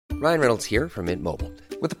Ryan Reynolds here from Mint Mobile.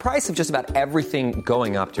 With the price of just about everything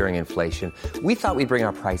going up during inflation, we thought we'd bring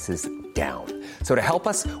our prices down. So to help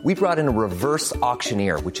us, we brought in a reverse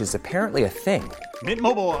auctioneer, which is apparently a thing. Mint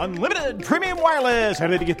Mobile Unlimited Premium Wireless. How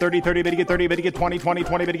to get 30, 30, bit to get 30, bit to get 20, 20,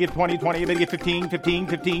 20, bit to get 20, 20, bit to get 15, 15,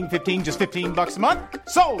 15, 15, just $15 a month?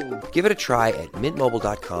 Sold! Give it a try at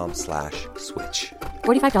mintmobile.com/switch.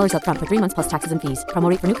 $45 up front for 3 months plus taxes and fees. Promo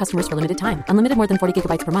rate for new customers for limited time. Unlimited more than 40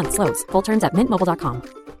 gigabytes per month. Slows full terms at mintmobile.com.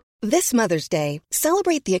 This Mother's Day,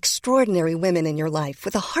 celebrate the extraordinary women in your life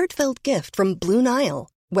with a heartfelt gift from Blue Nile.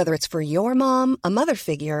 Whether it's for your mom, a mother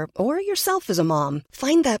figure, or yourself as a mom,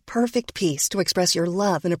 find that perfect piece to express your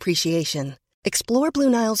love and appreciation. Explore Blue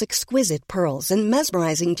Nile's exquisite pearls and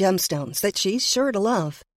mesmerizing gemstones that she's sure to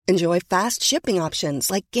love. Enjoy fast shipping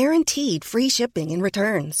options like guaranteed free shipping and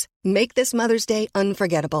returns. Make this Mother's Day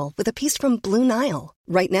unforgettable with a piece from Blue Nile.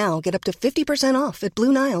 Right now, get up to 50% off at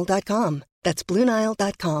BlueNile.com. That's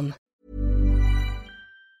BlueNile.com.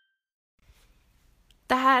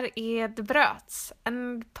 Det här är Det bröts,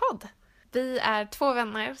 en podd. Vi är 2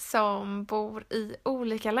 vänner som bor i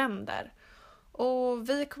olika länder. Och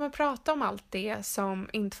vi kommer prata om allt det som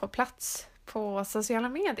inte får plats på sociala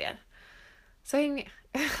medier. Så häng med.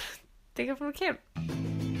 Det kommer bli kul.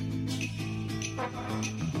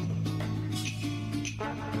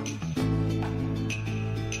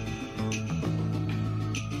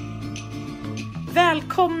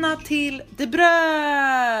 Välkomna till Det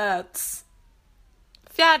bröts!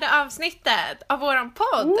 4:e avsnittet av våran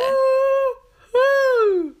podd. Woo!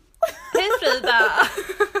 Hej Frida!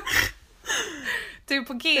 Du är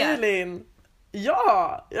på G. Elin.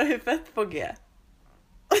 Ja, jag är fett på G.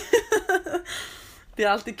 Det är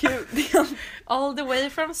alltid kul. All the way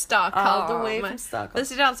from Stockholm. All the way from Stockholm. Vi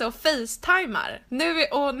sitter alltså och facetimar. Nu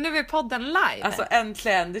är podden live. Alltså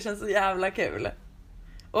äntligen, det känns så jävla kul.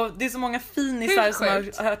 Och det är så många finisar som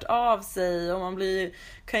har hört av sig. Och man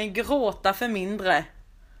kan ju gråta för mindre.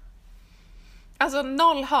 Alltså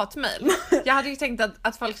 0 hatmejl. Jag hade ju tänkt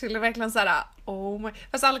att folk skulle verkligen såhär, oh my.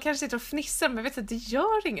 Fast alla kanske sitter och fnissar, men vet du, det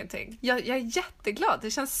gör ingenting. Jag är jätteglad,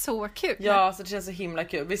 det känns så kul. Ja, så det känns så himla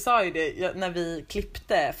kul. Vi sa ju det när vi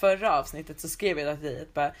klippte förra avsnittet, så skrev jag till dig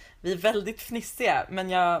att vi är väldigt fnissiga, men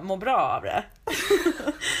jag mår bra av det.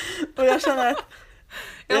 Och jag känner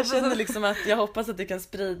liksom att jag hoppas att det kan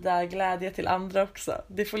sprida glädje till andra också.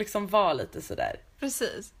 Det får liksom vara lite sådär.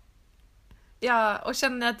 Precis. Ja, och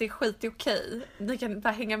känner att det är skit okej. Ni kan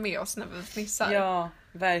bara hänga med oss när vi fnissar. Ja,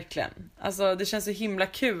 verkligen. Alltså det känns så himla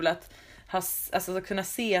kul att kunna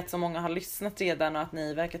se att så många har lyssnat redan och att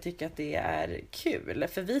ni verkar tycka att det är kul.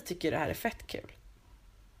 För vi tycker det här är fett kul.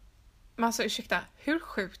 Men alltså ursäkta, hur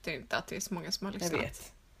sjukt är det inte att det är så många som har lyssnat? Jag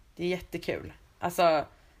vet. Det är jättekul. Alltså,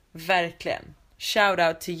 verkligen. Shout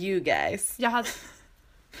out to you guys. Ja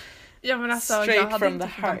men alltså, Straight jag hade from inte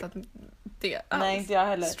the heart. förväntat det alls. Nej, inte jag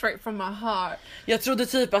heller. Straight from my heart. Jag trodde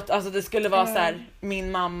typ att alltså, det skulle vara så här,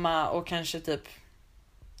 min mamma och kanske typ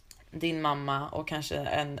din mamma och kanske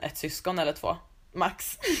ett syskon eller 2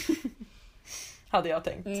 max. Hade jag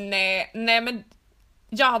tänkt. Nej, men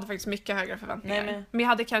jag hade faktiskt mycket högre förväntningar. Nej, men jag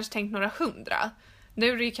hade kanske tänkt några 100.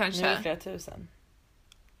 Nu är det ju kanske... Nu är det flera tusen.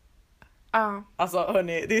 Ja. Alltså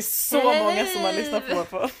hörni, det är så många som har lyssnat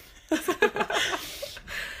på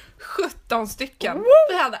 17 stycken. Woo!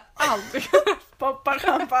 Vi hade aldrig poppa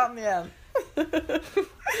champagnen.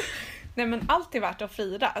 Nej, men allt är värt att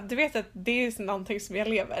fira. Du vet att det är någonting som jag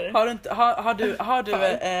lever.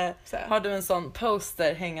 Har du en sån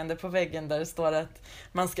poster hängande på väggen där det står att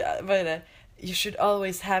man ska, vad är det? You should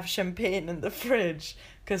always have champagne in the fridge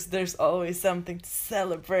because there's always something to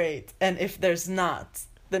celebrate, and if there's not,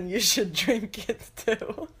 then you should drink it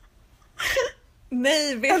too.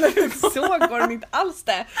 Nej, vet du, så går det inte alls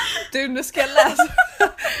det. Du, nu ska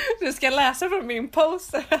jag läsa från min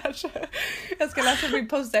poster här. Jag ska läsa från min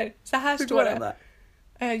poster. Så här står det.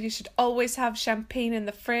 You should always have champagne in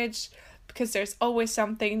the fridge because there's always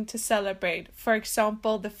something to celebrate. For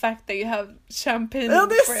example, the fact that you have champagne in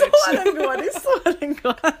the fridge. Det är så den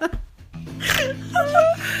går.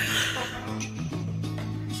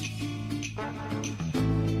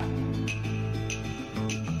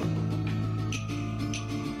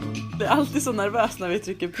 Jag är alltid så nervös när vi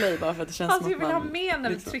trycker play bara för att det känns som att jag vill man... ha med när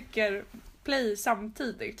vi trycker play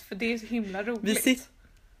samtidigt, för det är så himla roligt.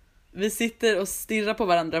 Vi sitter och stirrar på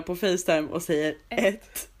varandra på FaceTime och säger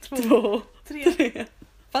 1, 2, 3.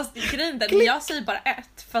 Fast i grejen där, jag säger bara 1,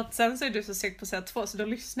 för att sen så är du så segt på att säga 2, så då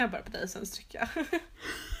lyssnar jag bara på dig sen trycker jag.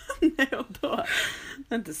 Nej, och då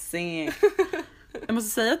är inte seg. Jag måste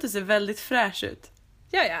säga att du ser väldigt fräsch ut.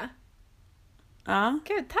 Gör jag? Ja.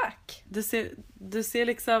 Gud, tack. Du ser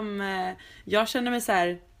liksom, jag känner mig så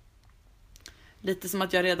här lite som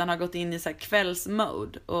att jag redan har gått in i så här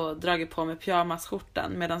kvällsmode och dragit på mig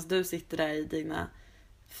pyjamasskjortan medan du sitter där i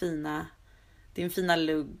din fina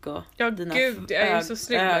lugg och dina gud, jag är så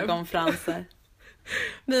snygg ögonfransar.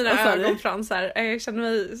 Mina ögonfransar. Jag känner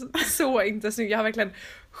mig så inte snygg. Jag har verkligen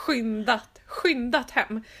skyndat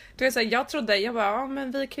hem. Det vill säga, jag bara,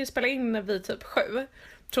 men vi kan ju spela in vid typ 7.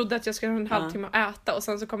 Trodde att jag skulle ha en halvtimme att äta och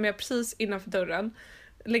sen så kommer jag precis innanför dörren,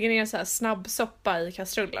 lägger ner så här snabb soppa i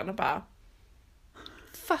kastrullen och bara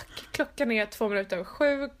fuck, klockan är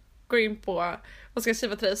 7:02, går in på och ska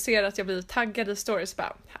skriva till dig och ser att jag blir taggad i stories,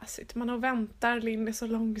 bara här sitter man och väntar, Linn är så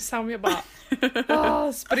långsam, jag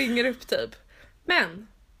bara springer upp typ. Men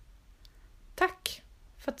tack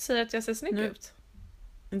för att säga att jag ser snygg ut.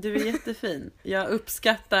 Du är jättefin. Jag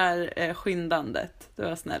uppskattar skyndandet. Det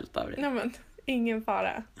var snällt av dig. Nej men, ingen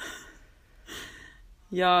fara.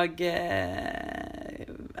 Jag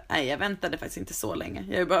väntade faktiskt inte så länge.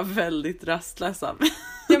 Jag är bara väldigt rastlös av.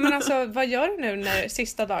 Ja men alltså, vad gör du nu när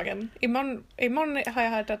sista dagen? Imorgon har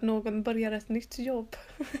jag hört att någon börjar ett nytt jobb.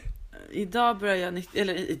 Imorgon börjar jag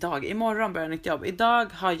nytt jobb.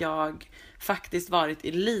 Idag har jag faktiskt varit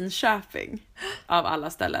i Linköping av alla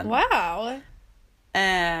ställen. Wow!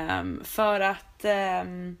 För att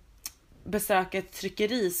besöka ett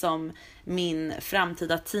tryckeri som min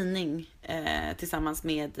framtida tidning tillsammans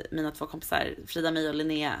med mina 2 kompisar Frida, My och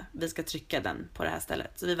Linnea, vi ska trycka den på det här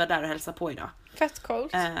stället. Så vi var där och hälsade på idag. Fett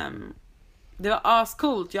coolt. Det var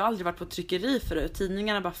ascoolt. Jag har aldrig varit på ett tryckeri förut.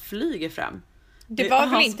 Tidningarna bara flyger fram. Det var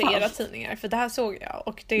väl inte era tidningar, för det här såg jag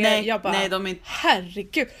och jag bara, de är...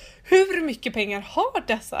 herregud, hur mycket pengar har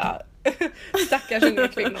dessa stackars unga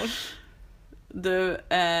kvinnor? Du,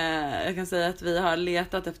 jag kan säga att vi har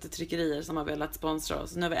letat efter tryckerier som har velat sponsra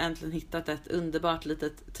oss. Nu har vi äntligen hittat ett underbart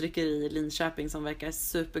litet tryckeri i Linköping som verkar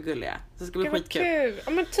supergulliga. Så det ska bli skitkul. Kul.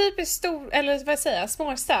 Ja men typiskt stor, eller vad säger jag,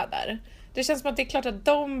 småstäder. Det känns som att det är klart att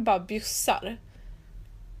de bara bjussar.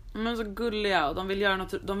 Men så gulliga, och de vill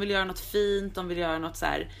göra något fint, de vill göra något så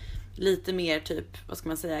här lite mer typ, vad ska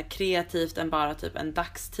man säga, kreativt än bara typ en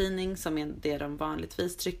dagstidning som är det de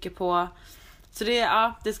vanligtvis trycker på. Så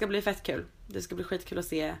det ska bli fett kul. Det ska bli skitkul att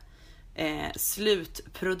se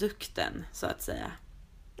slutprodukten så att säga.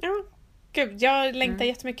 Ja, gud, jag längtar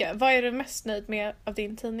jättemycket. Vad är du mest nöjd med av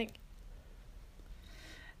din tidning?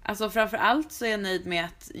 Alltså framförallt så är jag nöjd med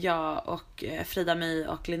att jag och Frida, My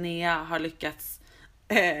och Linnea har lyckats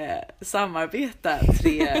samarbeta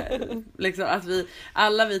liksom att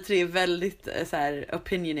alla vi tre är väldigt så här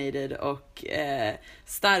opinionated och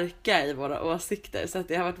starka i våra åsikter, så att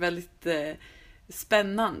det har varit väldigt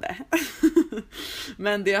spännande.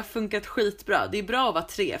 Men det har funkat skitbra. Det är bra att vara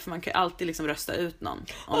 3 för man kan alltid liksom rösta ut någon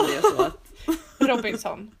om det är så att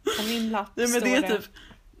Robinson på min lapp men står det är typ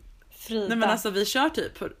Frida. Nej men alltså vi kör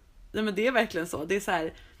typ men det är verkligen så. Det är så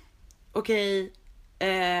här okej,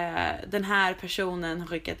 den här personen har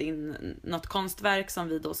skickat in något konstverk som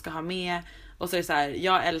vi då ska ha med, och så är det så här,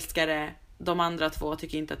 jag älskar det, de andra 2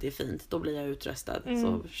 tycker inte att det är fint, då blir jag utröstad.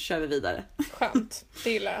 Så kör vi vidare. Skönt,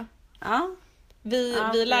 det gillar jag. Ja.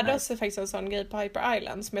 Vi lärde oss faktiskt en sån grej på Hyper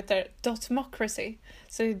Island som heter Dotmocracy.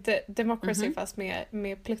 Så det är democracy fast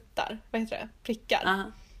med pluttar. Vad heter det?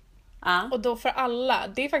 Prickar. Och då får alla,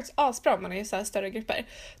 det är faktiskt asbra om man är i så här större grupper.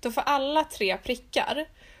 Då får alla 3 prickar.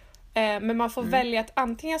 Men man får välja att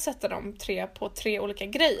antingen sätta de 3 på 3 olika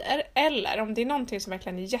grejer, eller om det är någonting som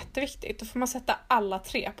verkligen är jätteviktigt, då får man sätta alla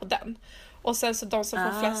 3 på den. Och sen så de som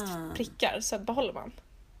får flest prickar så behåller man.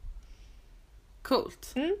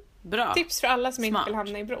 Coolt. Bra. Tips för alla som inte vill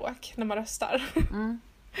hamna i bråk när man röstar.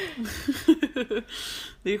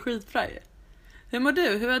 Det är skitbra. Hur mår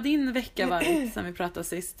du? Hur har din vecka varit sen vi pratade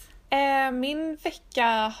sist? Min vecka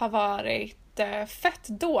har varit fett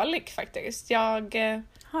dålig faktiskt.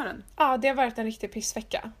 Har den? Ja, det har varit en riktig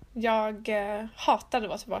pissvecka. Jag hatade att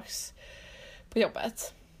vara tillbaks på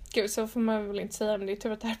jobbet. Gud, så får man väl inte säga, men det är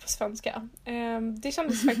tur att det här är på svenska. Det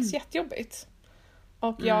kändes faktiskt jättejobbigt.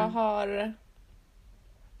 Och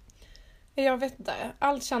jag vet inte,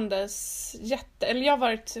 allt kändes eller jag har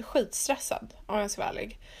varit skitstressad om jag ska vara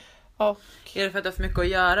ärlig. Och är det för att du har för mycket att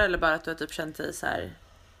göra eller bara att du har typ känt dig så här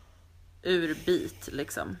urbit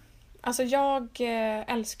liksom? Alltså jag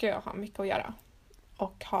älskar ju att ha mycket att göra.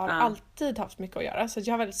 Och har alltid haft mycket att göra. Så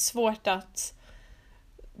jag har väldigt svårt att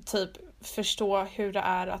typ förstå hur det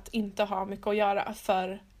är att inte ha mycket att göra.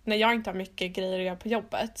 För när jag inte har mycket grejer att göra på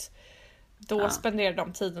jobbet, då spenderar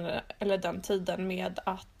den tiden med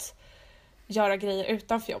att göra grejer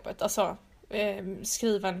utanför jobbet. Alltså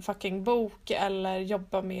skriva en fucking bok eller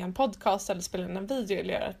jobba med en podcast eller spela in en video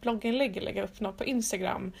eller göra ett blogginlägg eller lägga upp något på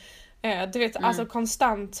Instagram. Du vet, alltså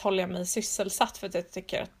konstant håller jag mig sysselsatt för att jag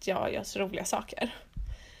tycker att jag gör så roliga saker.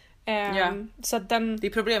 Så att den... Det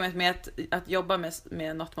är problemet med att jobba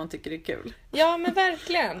med något man tycker är kul. Ja, men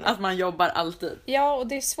verkligen. Att man jobbar alltid. Ja, och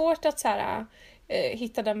det är svårt att så här,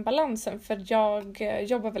 hitta den balansen, för jag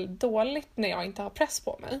jobbar väldigt dåligt när jag inte har press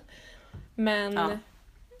på mig. Men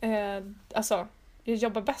alltså, jag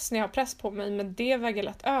jobbar bäst när jag har press på mig, men det väger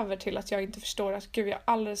lätt över till att jag inte förstår att gud, jag har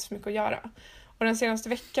alldeles för mycket att göra. Och den senaste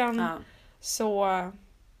veckan så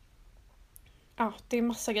det är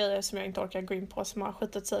massa grejer som jag inte orkar gå in på som har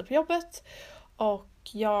skitit sig på jobbet. Och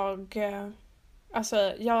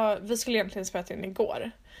vi skulle egentligen spela in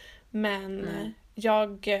igår. Men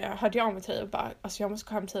jag hörde av mig till dig och bara, alltså jag måste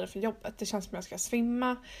gå hem tidigare för jobbet. Det känns som jag ska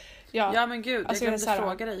svimma. Ja men gud, alltså, jag glömde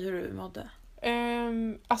fråga dig hur du mådde.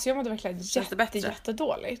 Alltså jag mådde verkligen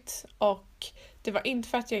jättedåligt. Och det var inte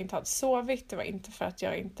för att jag inte hade sovit. Det var inte för att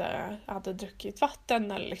jag inte hade druckit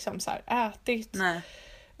vatten eller liksom så här ätit. Nej.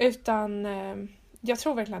 Utan jag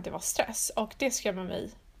tror verkligen att det var stress. Och det skrämmer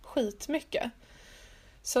mig skitmycket.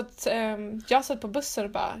 Så att jag satt på bussen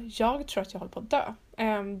och bara, jag tror att jag håller på att dö.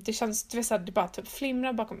 Det känns, det bara typ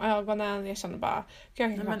flimrar bakom ögonen. Jag kände bara, jag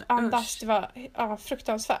kan inte andas. Det var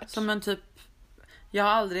fruktansvärt. Som en typ, jag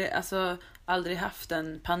har aldrig haft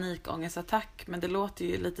en panikångestattack, men det låter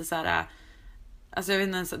ju lite så här. Alltså jag vet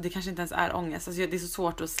inte ens, det kanske inte ens är ångest. Alltså det är så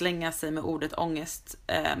svårt att slänga sig med ordet ångest.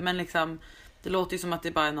 Men liksom, det låter ju som att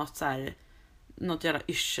det bara är något så här, något jävla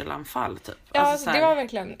yrselanfall typ. Ja, alltså, det var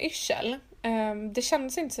verkligen yrsel. Det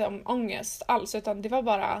kändes inte som ångest alls, utan det var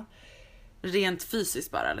bara rent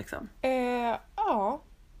fysiskt bara liksom. Ja.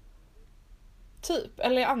 Typ,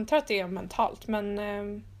 eller jag antar att det är mentalt, men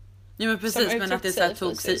ja men precis, men att det så här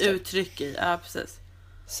tog sig uttryck i. Ja precis.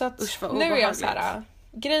 Så att nu är jag så här,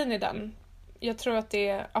 grejen är den. Jag tror att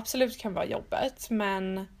det absolut kan vara jobbet,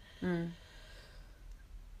 men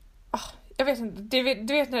jag vet inte,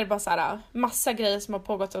 du vet när det bara så här massa grejer som har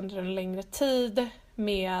pågått under en längre tid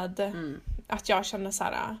med att jag känner så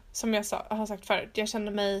här, som jag har sagt förut, jag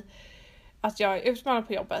känner mig att jag är utmanad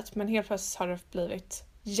på jobbet, men helt plötsligt har det blivit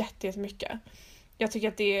jättemycket. Jag tycker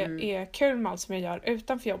att det är kul med allt som jag gör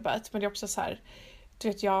utanför jobbet, men det är också så här, du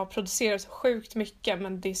vet, jag producerar så sjukt mycket,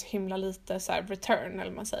 men det är så himla lite så här return,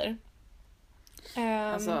 eller vad man säger.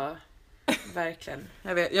 Alltså verkligen.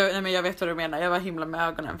 Jag vet vad du menar. Jag var himla med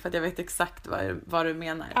ögonen för att jag vet exakt vad du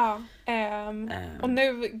menar. Ja. Och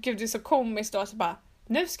nu, gud, det är så komiskt då att bara,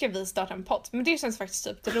 nu ska vi starta en podd. Men det känns faktiskt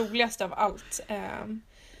typ det roligaste av allt.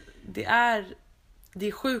 Det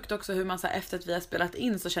är sjukt också hur man så här, efter att vi har spelat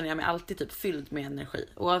in så känner jag mig alltid typ fylld med energi.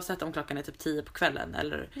 Oavsett om klockan är typ 10 på kvällen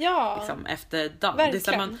eller liksom efter dagen. Det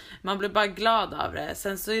är så man blir bara glad av det.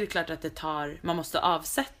 Sen så är det klart att man måste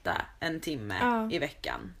avsätta en timme i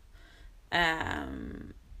veckan.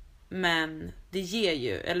 Men det ger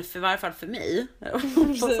ju, eller för varje fall för mig, och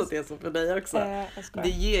så det är så för dig också, det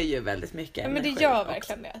ger ju väldigt mycket energi. Men det gör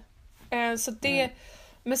verkligen det. Så det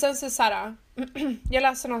men sen så här, jag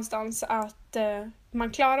läste någonstans att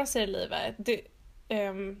man klarar sig i livet.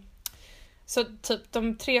 Så typ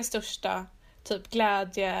de 3 största typ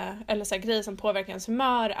glädje eller så här, grejer som påverkar ens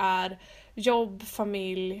humör är jobb,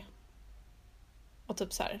 familj och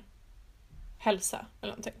typ så här hälsa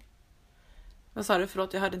eller någonting. Vad sa du?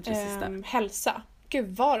 Förlåt, jag hörde inte det sista. Hälsa.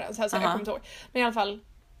 Gud, var det ens hälsa? Jag kommer inte ihåg. Men i alla fall,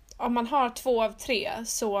 om man har 2 av 3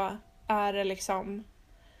 så är det liksom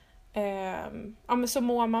men så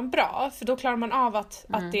mår man bra, för då klarar man av att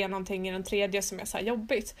det är någonting i den tredje som är så här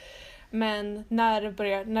jobbigt. Men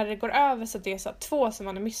när det går över så att det är så här 2 som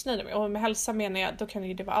man är missnöjd med, och med hälsa menar jag, då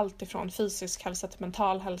kan det vara allt ifrån fysisk hälsa till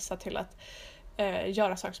mental hälsa till att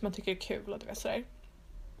göra saker som man tycker är kul och du vet sådär.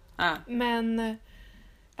 Men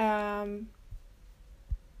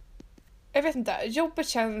jag vet inte, jobbet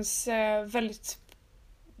känns väldigt,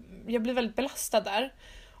 jag blir väldigt belastad där.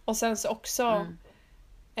 Och sen så också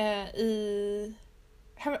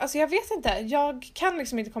alltså jag vet inte, jag kan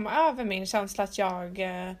liksom inte komma över min känsla att jag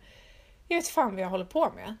vet fan vad jag håller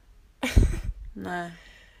på med. Nej.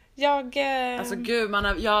 Alltså gud, man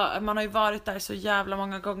har ju varit där så jävla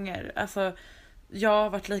många gånger. Alltså jag har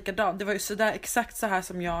varit likadan. Det var ju så där, exakt så här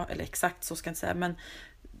som jag, eller exakt så ska jag inte säga, men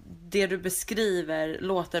det du beskriver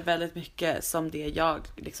låter väldigt mycket som det jag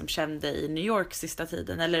liksom kände i New York sista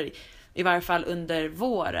tiden, eller i varje fall under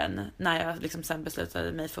våren när jag liksom sen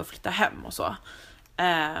beslutade mig för att flytta hem och så.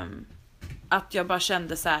 Att jag bara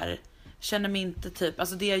kände så här, känner mig inte typ,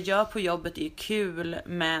 alltså det jag gör på jobbet är ju kul,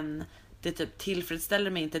 men det typ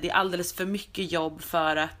tillfredsställer mig inte. Det är alldeles för mycket jobb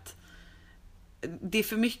för att det är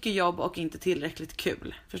för mycket jobb och inte tillräckligt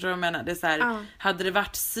kul. Förstår du vad jag menar? Det är så här, hade det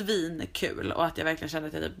varit svinkul och att jag verkligen kände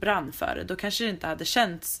att jag brann för det, då kanske det inte hade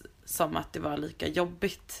känts som att det var lika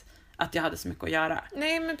jobbigt att jag hade så mycket att göra.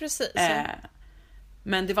 Nej, men precis.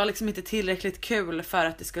 Men det var liksom inte tillräckligt kul för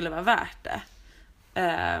att det skulle vara värt det.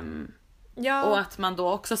 Ja. Och att man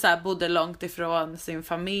då också så här bodde långt ifrån sin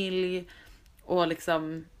familj. Och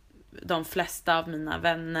liksom de flesta av mina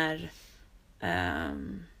vänner.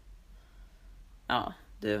 Ja,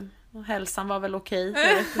 hälsan var väl okej.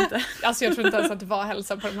 Jag vet inte. Alltså jag tror inte ens att det var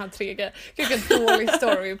hälsa på de här 3 grejerna. Vilken dålig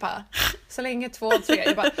story bara. Så länge 2 och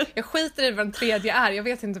 3. Jag skiter i vad den tredje är. Jag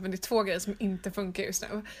vet inte, men det är 2 grejer som inte funkar just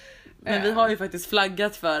nu. Men vi har ju faktiskt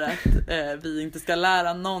flaggat för att vi inte ska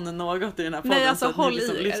lära någon något i den här podden. Nej, alltså, så håll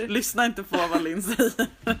liksom, i er. Lyssna inte på vad Linn säger.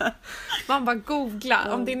 Man bara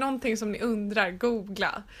googla. Om det är någonting som ni undrar,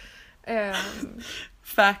 googla.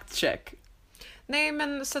 Fact check. Nej,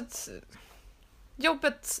 men så att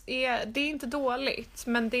jobbet det är inte dåligt,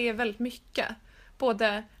 men det är väldigt mycket.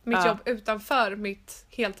 Både mitt jobb utanför mitt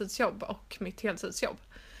heltidsjobb och mitt heltidsjobb.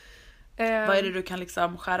 Vad är det du kan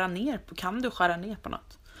liksom skära ner på? Kan du skära ner på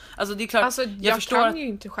något? Alltså det är klart, alltså, jag förstår kan att... ju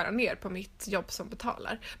inte skära ner på mitt jobb som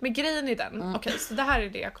betalar. Men grejen är den, okej, så det här är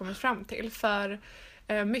det jag kommer fram till. För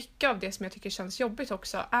mycket av det som jag tycker känns jobbigt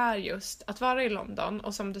också är just att vara i London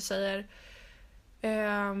och som du säger...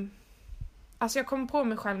 Alltså jag kommer på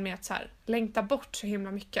mig själv med att så här, längta bort så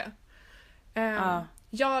himla mycket.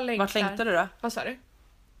 Jag längtar... Vart längtar du då? Vad sa du?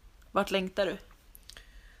 Vart längtar du?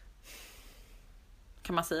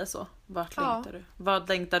 Kan man säga så? Vart längtar du? Vad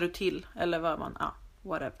längtar du till? Eller vad man...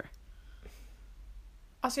 whatever.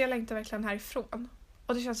 Alltså jag längtar verkligen härifrån.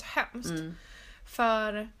 Och det känns så hemskt.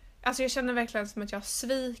 För alltså jag känner verkligen som att jag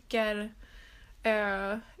sviker...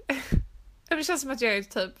 Det känns som att jag är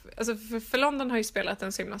typ... Alltså för London har ju spelat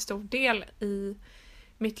en så himla stor del i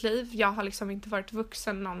mitt liv. Jag har liksom inte varit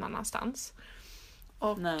vuxen någon annanstans.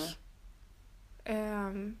 Och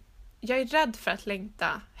jag är rädd för att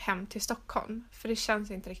längta hem till Stockholm. För det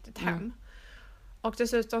känns inte riktigt hem. Och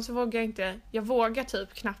dessutom så vågar jag inte... Jag vågar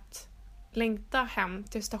typ knappt längta hem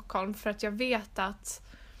till Stockholm. För att jag vet att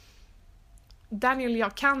Daniel och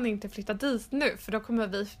jag kan inte flytta dit nu. För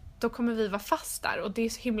då kommer vi vara fast där. Och det är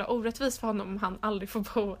så himla orättvist för honom om han aldrig får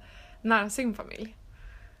bo nära sin familj.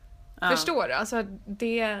 Förstår du? Alltså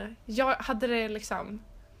hade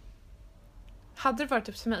det varit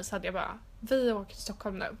upp till mig så hade jag bara, vi åker till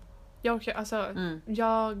Stockholm nu. Jag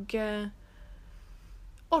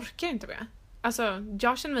orkar inte med. Alltså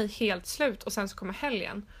jag känner mig helt slut och sen så kommer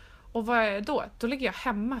helgen. Och vad är det då? Då ligger jag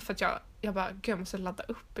hemma för att jag bara, gud jag måste ladda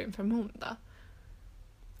upp inför måndag.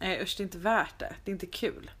 Nej, usch, det är inte värt det. Det är inte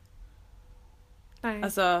kul. Nej.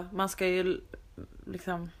 Alltså man ska ju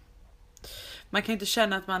liksom... Man kan ju inte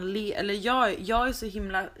känna att man... Eller jag är så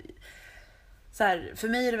himla... Så här, för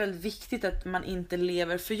mig är det väldigt viktigt att man inte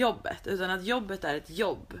lever för jobbet. Utan att jobbet är ett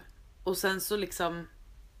jobb. Och sen så liksom...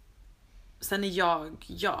 Sen är jag.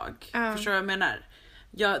 Förstår du vad jag menar?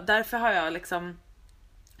 Därför har jag liksom...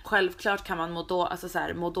 Självklart kan man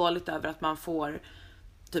må dåligt över att man får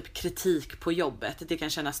typ kritik på jobbet. Det kan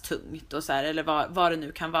kännas tungt och så här, eller vad det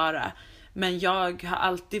nu kan vara. Men jag har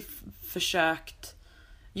alltid försökt,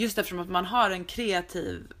 just eftersom att man har en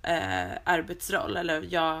kreativ arbetsroll, eller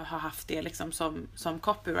jag har haft det liksom som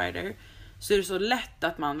copywriter, så är det så lätt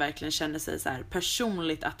att man verkligen känner sig så här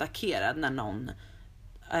personligt attackerad när någon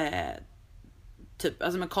typ,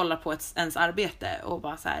 alltså man kollar på ens arbete och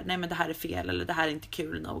bara så här, nej men det här är fel, eller det här är inte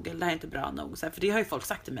kul nog, eller det här är inte bra nog, så här, för det har ju folk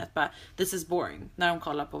sagt till mig att bara, this is boring, när de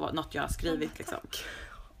kollar på något jag har skrivit liksom.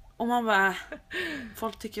 Och man bara,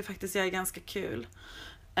 folk tycker faktiskt jag är ganska kul.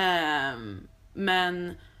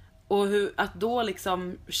 Men att då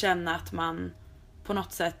liksom känna att man på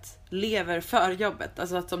något sätt lever för jobbet,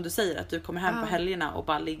 alltså att som du säger, att du kommer hem på helgerna och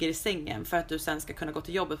bara ligger i sängen för att du sen ska kunna gå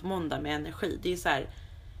till jobbet på måndag med energi. Det är så här,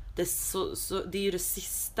 det är ju det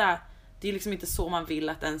sista. Det är liksom inte så man vill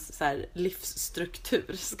att ens så här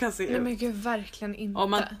livsstruktur ska se ut. Nej men gud, verkligen inte.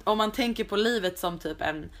 Om man tänker på livet som typ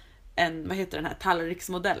en vad heter den här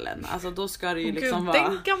tallriksmodellen, alltså då ska det ju liksom vara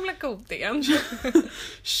den gamla godingen.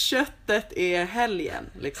 Köttet är helgen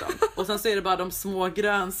liksom. Och sen så är det bara de små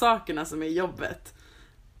grönsakerna som är jobbet.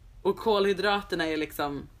 Och kolhydraterna är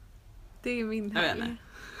liksom, det är min helg. helg.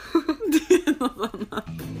 Det är något annat.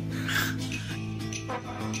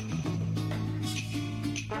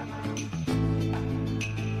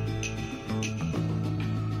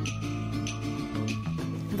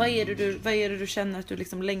 Vad är det du känner att du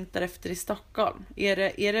liksom längtar efter i Stockholm?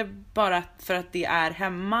 Är det bara för att det är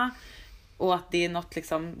hemma och att det är något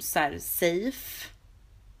liksom så här safe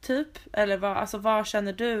typ, eller vad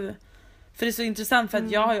känner du? För det är så intressant, för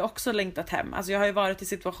att jag har ju också längtat hem. Alltså jag har ju varit i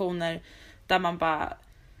situationer där man bara,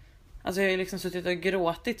 alltså jag har ju liksom suttit och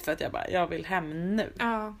gråtit för att jag vill hem nu.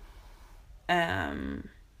 Ja.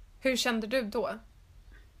 Hur kände du då?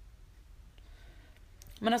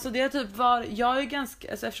 Men alltså det är typ jag är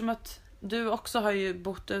ganska, alltså eftersom att du också har ju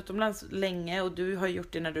bott utomlands länge och du har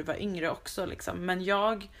gjort det när du var yngre också liksom. Men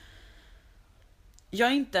jag är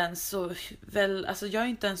inte en så jag är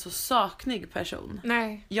inte en så saknig person.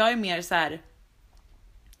 Nej. Jag är mer så här.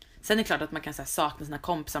 Sen är det klart att man kan så här, sakna sina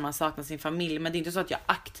kompisar, man saknar sin familj, men det är inte så att jag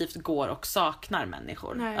aktivt går och saknar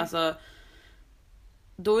människor. Nej. Alltså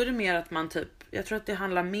då är det mer att man typ, jag tror att det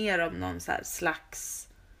handlar mer om någon så här slags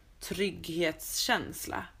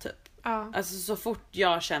trygghetskänsla typ. Ja. Alltså så fort jag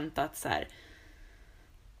har känt att så här,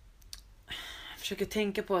 jag försöker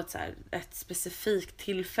tänka på ett specifikt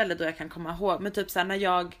tillfälle då jag kan komma ihåg, men typ så här, när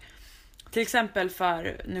jag till exempel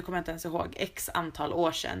nu kommer jag inte ens ihåg x antal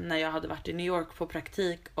år sedan när jag hade varit i New York på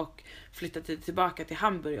praktik och flyttade tillbaka till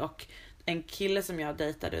Hamburg, och en kille som jag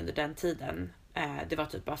dejtade under den tiden, det var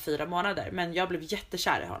typ bara 4 månader, men jag blev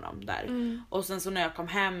jättekär i honom där. Och sen så när jag kom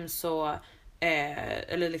hem så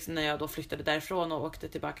eller liksom när jag då flyttade därifrån och åkte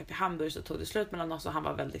tillbaka till Hamburg, så tog det slut mellan oss, och han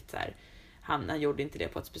var väldigt så här, han gjorde inte det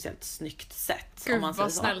på ett speciellt snyggt sätt. Gud om man säger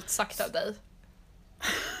vad så. snällt sagt av dig.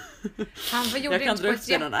 Han gjorde det inte på ett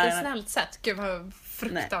jättesnällt sätt. Gud vad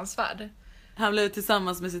fruktansvärd. Nej. Han blev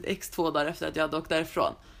tillsammans med sitt ex 2 dagar efter att jag hade åkt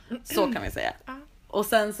därifrån. Så kan vi säga. Och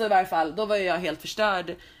sen så i varje fall, då var jag helt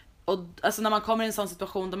förstörd. Och alltså när man kommer i en sån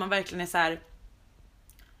situation där man verkligen är så här.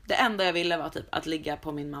 Det enda jag ville var typ att ligga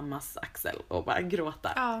på min mammas axel och bara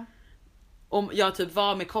gråta. Ja. Om jag typ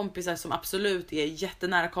var med kompisar som absolut är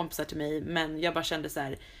jättenära kompisar till mig, men jag bara kände så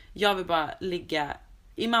här, jag vill bara ligga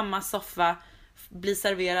i mammas soffa, bli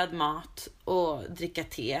serverad mat och dricka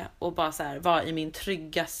te och bara så här vara i min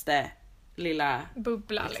tryggaste lilla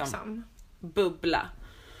bubbla liksom. Bubbla.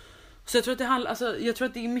 Så jag tror att det handlar, alltså jag tror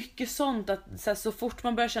att det är mycket sånt att så fort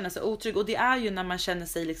man börjar känna sig otrygg, och det är ju när man känner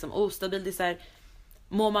sig liksom ostabil, det är så här,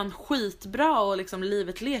 mår man skitbra och liksom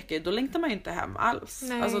livet leker, då längtar man ju inte hem alls.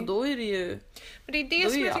 Nej. Alltså då är det ju. Men det är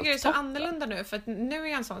det som jag tycker är så annorlunda nu, för att nu är jag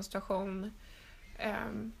i en sån situation.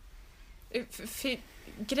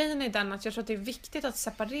 Grejen är den att jag tror att det är viktigt att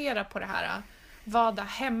separera på det här. Vad är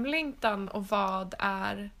hemlängtan och vad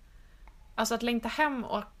är, alltså att längta hem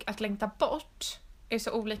och att längta bort är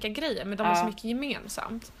så olika grejer, men de har så mycket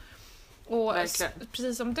gemensamt. Och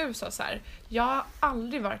precis som du sa så här, jag har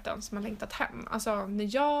aldrig varit den som har längtat hem. Alltså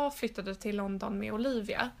när jag flyttade till London med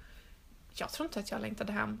Olivia, jag tror inte att jag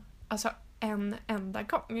längtade hem alltså en enda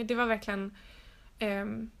gång. Det var verkligen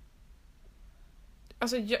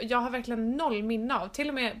alltså jag har verkligen noll minne av, till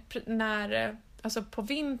och med när alltså på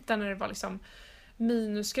vintern när det var liksom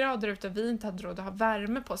minusgrader ute och vi inte hade råd att ha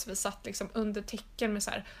värme på, så vi satt liksom under täcken med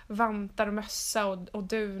så här vantar och mössa och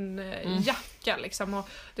dunjacka liksom, och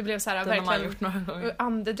det blev så här verkligen,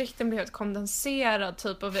 andedräkten blev helt kondenserad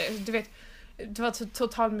typ, och du vet, det var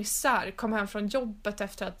total misär. Kom hem från jobbet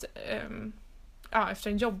efter att efter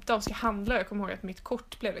en jobbdag och ska handla, jag kommer ihåg att mitt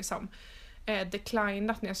kort blev liksom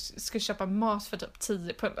declinat när jag skulle köpa mat för typ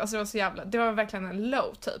 10 pund. Alltså det var så jävla, det var verkligen en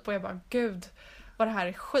low typ, och jag bara gud vad det här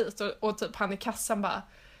är skit, och typ han i kassan bara,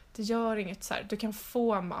 det gör inget så här, du kan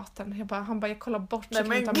få maten. Han bara jag kollar bort så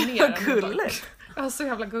kan jag ta mer den. Gulligt. Ja, så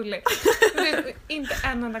jävla gulligt. Inte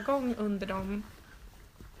en enda gång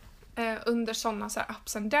under sådana så här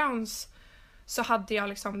ups and downs så hade jag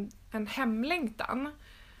liksom en hemlängtan.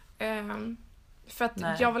 För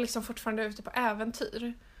att jag var liksom fortfarande ute på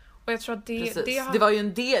äventyr. Och jag tror att det var ju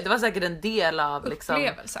en del, det var säkert en del av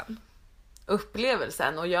liksom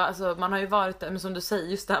upplevelsen. Och alltså, man har ju varit där, men som du säger,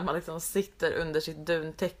 just där man liksom sitter under sitt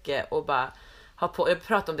duntäcke och bara har på. Jag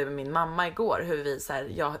pratade om det med min mamma igår, hur vi så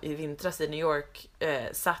här, jag i vintras i New York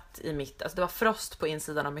satt i mitt, alltså det var frost på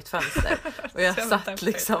insidan av mitt fönster och jag satt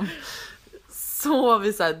liksom sov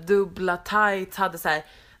i så här dubbla tights, hade så här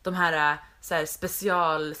de här så här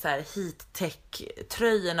special så här heat tech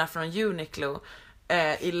tröjorna från Uniqlo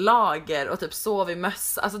i lager och typ sov i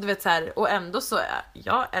mössa, alltså du vet så här, och ändå så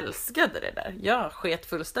jag älskade det där. Jag sket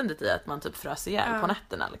fullständigt i att man typ frös ihjäl på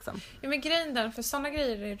nätterna liksom. Ja, men grejen där, för såna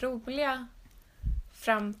grejer är roliga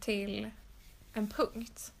fram till en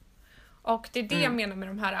punkt. Och det är det jag menar med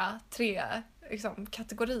de här 3 liksom,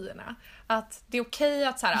 kategorierna. Att det är okej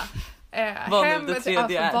att så här vad nu den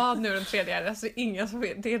tredje är. Vad nu den tredje är. Alltså ingen som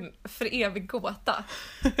vet. Det är en för evig gåta.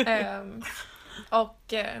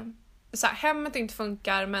 Så här, hemmet inte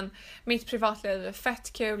funkar, men mitt privatliv är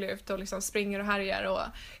fett kul. Jag är ute och liksom springer och härjar och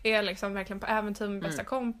är liksom verkligen på äventyr med bästa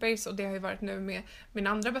kompis, och det har ju varit nu med min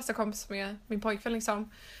andra bästa kompis, med min pojkvän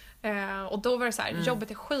liksom. Och då var det så här,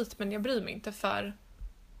 jobbet är skit men jag bryr mig inte, för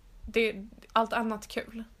det är allt annat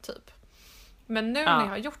kul typ. Men nu när jag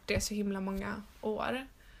har gjort det så himla många år,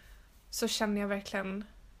 så känner jag verkligen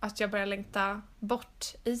att jag börjar längta bort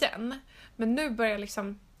igen. Men nu börjar jag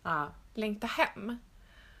liksom längta hem.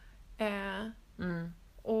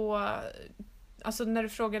 Och alltså när du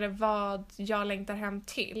frågade vad jag längtar hem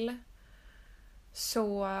till,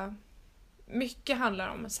 så mycket handlar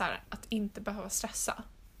om så här, att inte behöva stressa.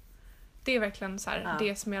 Det är verkligen så här,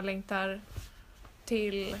 det som jag längtar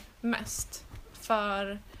till mest.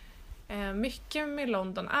 För mycket med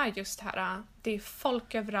London är just det här, det är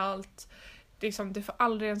folk överallt. Det är liksom, du får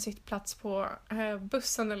aldrig en sittplats på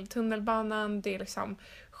bussen eller tunnelbanan. Det är liksom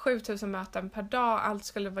 7000 möten per dag. Allt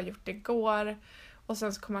skulle vara gjort igår. Och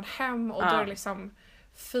sen så kommer man hem och då är det liksom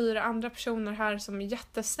 4 andra personer här som är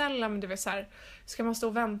jättesnälla, men det vill så här, ska man stå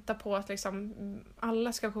och vänta på att liksom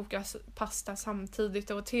alla ska koka pasta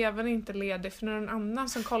samtidigt och tvn är inte ledig för någon annan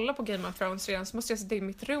som kollar på Game of Thrones redan, så måste jag sitta i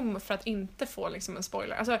mitt rum för att inte få liksom en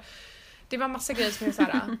spoiler. Alltså det var massa grejer som är så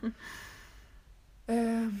här.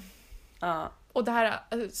 Och det här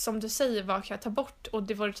som du säger, vad kan jag ta bort? Och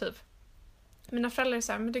det var typ mina föräldrar är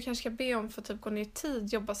så här, men du kanske ska be om för typ gå ner i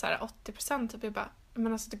tid, jobba så här 80% typ. Jag bara,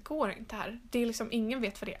 men alltså det går inte här. Det är liksom, ingen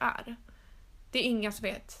vet vad det är. Det är ingen som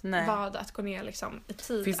vet vad att gå ner liksom i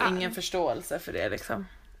tid är. Finns ingen förståelse för det liksom.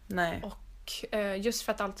 Nej. Och just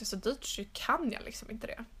för att allt är så dyrt så kan jag liksom inte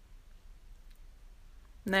det.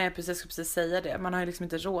 Nej, precis, jag skulle precis säga det. Man har ju liksom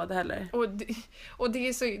inte råd heller. Och det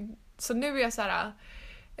är så nu är jag så här,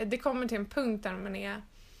 det kommer till en punkt där man är,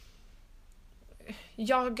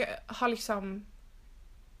 jag har liksom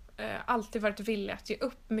alltid varit villig att ge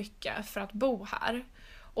upp mycket för att bo här.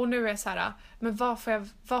 Och nu är jag så här, men vad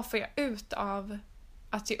får jag ut av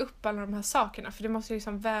att ge upp alla de här sakerna? För det måste ju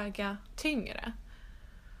liksom väga tyngre.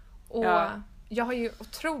 Och jag har ju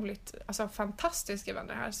otroligt fantastiska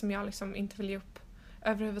vänner här som jag liksom inte vill ge upp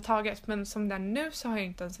överhuvudtaget. Men som det är nu så har jag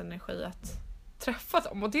inte ens energi att träffa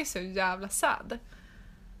dem. Och det är så jävla sad.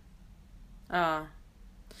 Ja.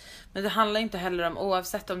 Men det handlar inte heller om,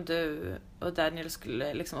 oavsett om du och Daniel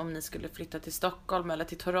skulle liksom, om ni skulle flytta till Stockholm eller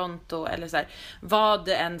till Toronto eller så här, vad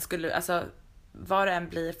det än skulle, alltså vad det än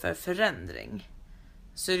blir för förändring,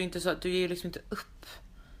 så är det inte så att du ger liksom inte upp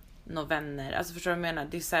några vänner. Alltså förstår du vad jag menar?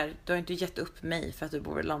 Det är så här, du har inte gett upp mig för att du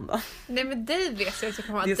bor i London. Nej, men dig vet jag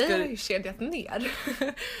inte, att dig har ju kedjat ner.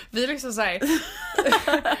 Vi är liksom så här,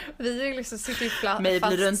 vi är liksom sitter i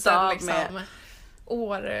fast runt av liksom med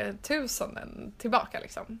årtusenden tillbaka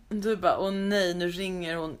liksom. Du bara, åh nej, nu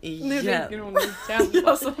ringer hon igen.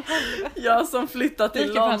 jag som flyttat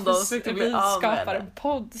till London så att vi skapar en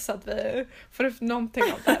podd så att vi får upp någonting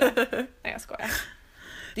av det här. Nej, jag skojar.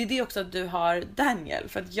 Det är det också att du har Daniel,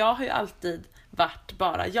 för att jag har ju alltid varit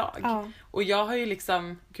bara jag. Ja. Och jag har ju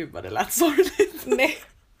liksom, gud vad det lät sorgligt. Nej.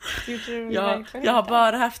 Jag har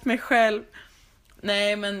bara haft mig själv.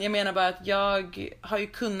 Nej, men jag menar bara att jag har ju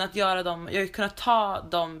kunnat göra dem, jag har ju kunnat ta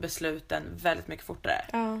de besluten väldigt mycket fortare.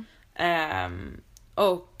 Ja.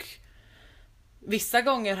 Och vissa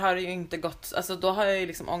gånger har det ju inte gått, alltså då har jag ju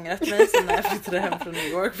liksom ångrat mig som när jag flyttade hem från New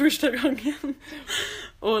York första gången.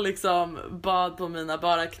 Och liksom bad på mina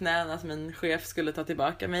bara knän att min chef skulle ta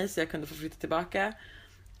tillbaka mig så jag kunde få flytta tillbaka.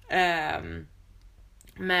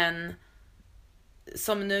 Men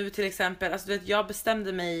som nu till exempel, alltså du vet, jag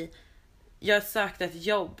bestämde mig. Jag sökte ett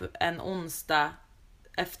jobb en onsdag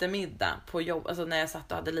eftermiddag på jobb, alltså när jag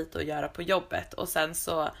satt och hade lite att göra på jobbet, och sen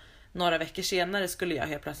så några veckor senare skulle jag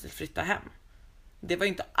helt plötsligt flytta hem. Det var ju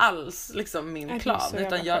inte alls liksom min plan,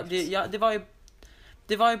 utan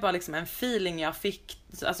det var ju bara liksom en feeling jag fick.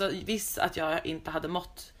 Alltså visst att jag inte hade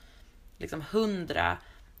mått liksom 100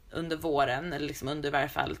 under våren, eller liksom under i varje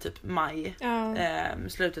fall typ maj,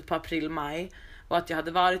 slutet på april, maj. Och att jag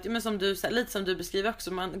hade varit, men som du, lite som du beskriver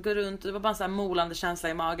också, man går runt, det var bara en så här molande känsla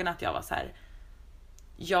i magen att jag var så här,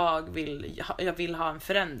 jag vill ha en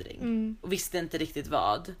förändring. Och visste inte riktigt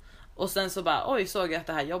vad. Och sen så bara, oj, såg jag att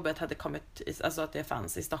det här jobbet hade kommit, alltså att det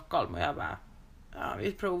fanns i Stockholm, och jag bara, ja,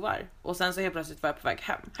 vi provar. Och sen så helt plötsligt var jag på väg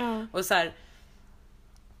hem. Och så här,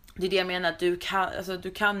 det är det jag menar, att du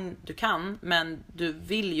kan, men du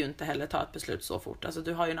vill ju inte heller ta ett beslut så fort. Alltså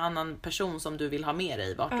du har ju en annan person som du vill ha med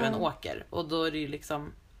dig vart du än åker. Och då är det ju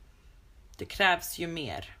liksom, det krävs ju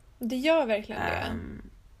mer. Det gör verkligen det.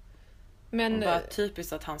 Men bara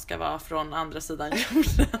typiskt att han ska vara från andra sidan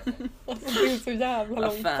jorden. Och det är så jävla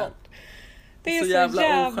långt bort. Det är så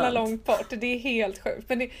jävla långt bort. Det är helt sjukt.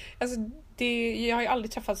 Men jag har ju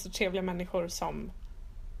aldrig träffat så trevliga människor som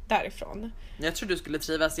därifrån. Jag tror du skulle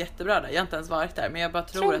trivas jättebra där. Jag har inte ens varit där, men jag bara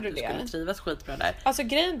tror att du skulle trivas skitbra där. Alltså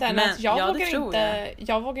grejen där är att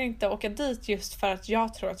jag vågar inte åka dit just för att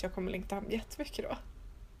jag tror att jag kommer längta hem jättemycket då.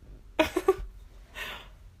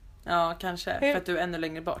 Ja, kanske. För att du är ännu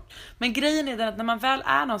längre bort. Men grejen är den att när man väl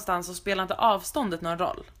är någonstans så spelar inte avståndet någon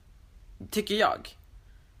roll. Tycker jag.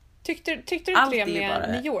 Tyckte du inte det med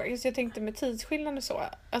New York? Så jag tänkte med tidsskillnad och så.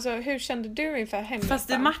 Alltså hur kände du inför hemresan? Fast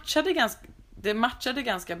det det matchade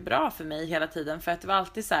ganska bra för mig hela tiden, för att det var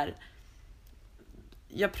alltid så här.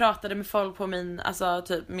 Jag pratade med folk på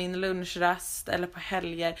min lunchrast eller på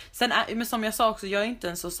helger. Sen men som jag sa också, jag är inte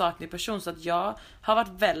en så saklig person, så att jag har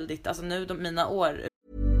varit väldigt, alltså nu mina år.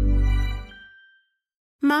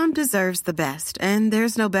 Mom deserves the best, and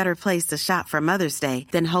there's no better place to shop for Mother's Day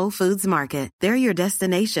than Whole Foods Market. They're your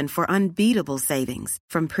destination for unbeatable savings,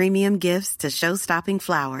 from premium gifts to show-stopping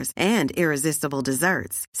flowers and irresistible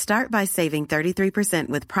desserts. Start by saving 33%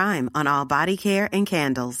 with Prime on all body care and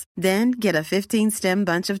candles. Then get a 15-stem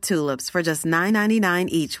bunch of tulips for just $9.99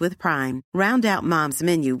 each with Prime. Round out Mom's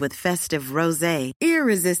menu with festive rosé,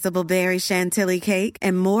 irresistible berry chantilly cake,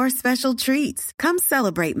 and more special treats. Come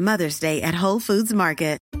celebrate Mother's Day at Whole Foods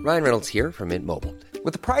Market. Ryan Reynolds here from Mint Mobile.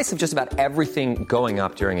 With the price of just about everything going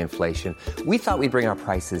up during inflation, we thought we'd bring our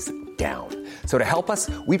prices down. So to help us,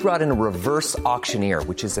 we brought in a reverse auctioneer,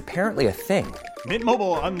 which is apparently a thing. Mint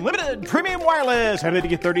Mobile Unlimited Premium Wireless. How to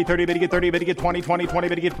get 30, 30, bit to get 30, bit to get 20, 20, 20,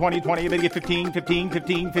 bit to get 20, 20, bit to get 15, 15,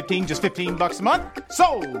 15, 15, just $15 a month?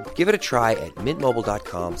 Sold! Give it a try at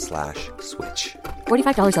mintmobile.com/switch.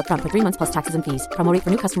 $45 up front for 3 months plus taxes and fees. Promo rate for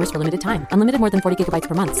new customers for limited time. Unlimited more than 40 gigabytes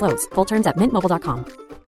per month. Slows full terms at mintmobile.com.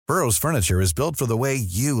 Burrow's furniture is built for the way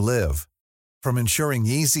you live. From ensuring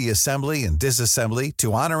easy assembly and disassembly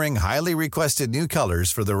to honoring highly requested new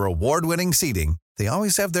colors for their award-winning seating, they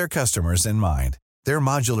always have their customers in mind. Their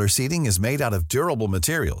modular seating is made out of durable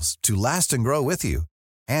materials to last and grow with you.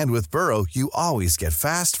 And with Burrow, you always get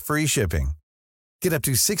fast, free shipping. Get up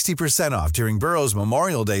to 60% off during Burrow's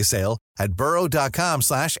Memorial Day sale at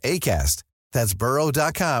burrow.com/ACAST. That's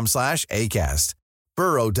burrow.com/ACAST.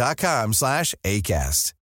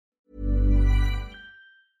 burrow.com/ACAST.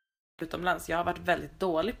 Utomlands, jag har varit väldigt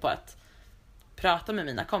dålig på att prata med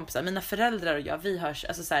mina kompisar. Mina föräldrar och jag, vi hörs,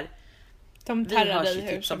 alltså så här, de terrar dig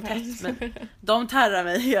hur som helst. De terrar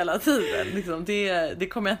mig hela tiden liksom. Det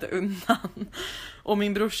kommer jag inte undan. Och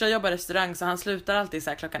min brorsa jobbar i restaurang, så han slutar alltid så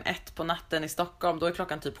här 1:00 på natten i Stockholm. Då är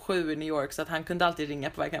klockan typ 7 i New York, så att han kunde alltid ringa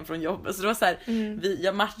på väg hem från jobbet. Så det var så här,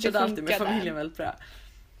 jag matchade alltid med familjen väldigt bra.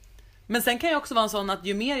 Men sen kan jag också vara en sån att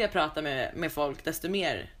ju mer jag pratar med folk, desto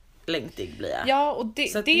mer längtig blir jag. Ja, och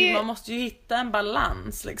så att man måste ju hitta en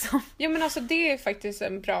balans liksom. Ja, men alltså det är faktiskt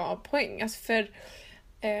en bra poäng. Alltså för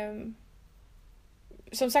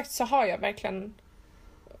som sagt så har jag verkligen,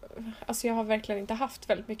 alltså jag har verkligen inte haft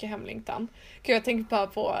väldigt mycket hemlängtan. Jag tänker bara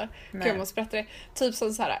på, jag måste berätta det. Typ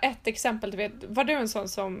som så här, ett exempel, du vet, var du en sån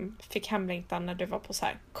som fick hemlängtan när du var på så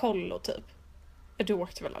här kollo typ? Du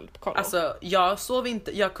åkte väl aldrig på kollo? Alltså jag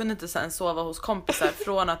kunde inte sen sova hos kompisar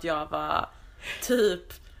från att jag var typ,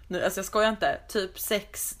 nu, alltså jag skojar inte, typ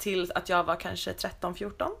 6 till att jag var kanske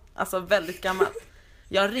 13-14. Alltså väldigt gammal.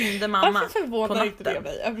 Jag ringde mamma. Varför förvånar inte det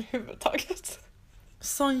mig överhuvudtaget?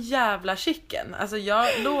 Sån jävla chicken. Alltså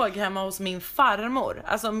jag låg hemma hos min farmor.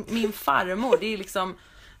 Alltså min farmor, det är liksom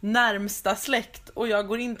närmsta släkt. Och jag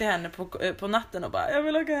går in till henne på natten och bara, jag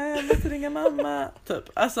vill åka hem och ringa mamma typ.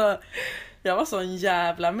 Alltså jag var sån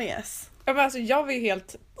jävla mes. Ja, men alltså jag var ju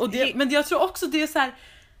helt... Men jag tror också det är så här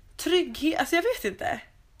trygghet, alltså jag vet inte.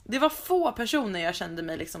 Det var få personer jag kände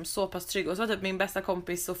mig liksom så pass trygg. Och så var typ min bästa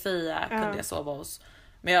kompis Sofia kunde jag sova hos.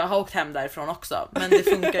 Men jag har åkt hem därifrån också. Men det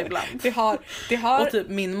funkar ibland. det har, och typ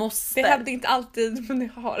min moster. Det hände inte alltid, men det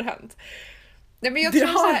har hänt. Nej, men jag tror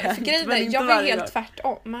så här, för grejen är, jag var helt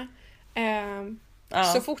tvärtom.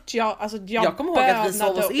 Så fort jag kommer ihåg att vi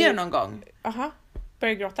sov hos er någon gång. Aha,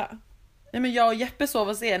 började gråta. Nej, men jag och Jeppe sov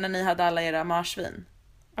hos er när ni hade alla era marsvin.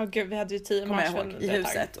 Gud, vi hade ju 10 marsvin i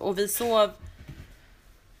huset. Och vi sov...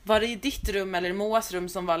 Var det i ditt rum eller Moas rum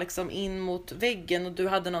som var liksom in mot väggen och du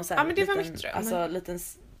hade någon så här men det var mitt rum. Alltså liten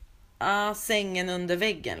sängen under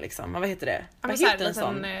väggen liksom. Vad heter det? Vad heter en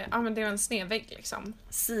sån? Ja, men det var en snedvägg liksom.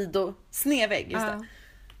 Snedvägg, just det.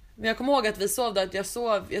 Men jag kommer ihåg att vi sov där, att jag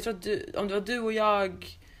tror att om det var du och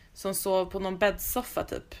jag som sov på någon bäddsoffa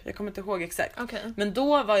typ. Jag kommer inte ihåg exakt. Okay. Men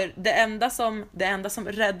då var det enda som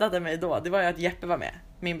räddade mig då, det var ju att Jeppe var med,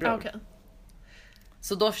 min bror. Okay.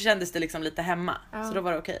 Så då kändes det liksom lite hemma. Så då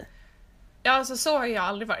var det okej. Ja, alltså så har jag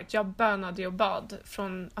aldrig varit. Jag bönade och bad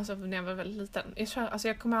när jag var väldigt liten.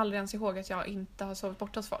 Jag kommer aldrig ens ihåg att jag inte har sovit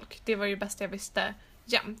borta hos folk. Det var ju det bästa jag visste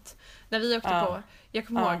jämt. När vi åkte på... Jag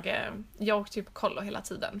kommer ihåg... Jag åkte ju på kollo hela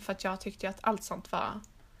tiden. För att jag tyckte att allt sånt var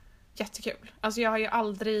jättekul. Alltså jag har ju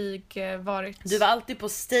aldrig varit... Du var alltid på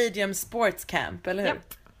Stadium Sports Camp, eller hur?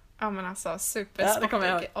 Japp. Ja, men alltså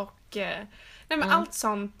supersportig. Och... Nej, men allt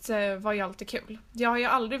sånt var ju alltid kul. Jag har ju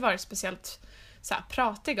aldrig varit speciellt så här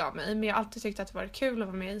pratig av mig, men jag har alltid tyckt att det var kul att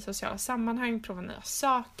vara med i sociala sammanhang, prova nya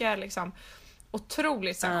saker liksom.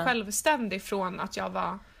 Otroligt så här, självständig från att jag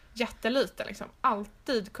var jätteliten liksom.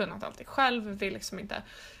 Alltid kunnat alltid själv, vill liksom inte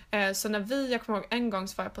Så jag kommer ihåg en gång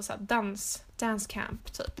så var jag på så här dance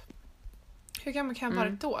camp typ. Hur gammal kan jag ha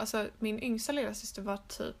varit då? Alltså min yngsta lilla syster var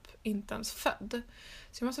typ inte ens född.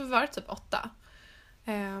 Så jag måste ha varit typ 8.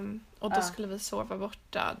 Och då skulle vi sova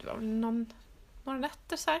borta. Det var väl några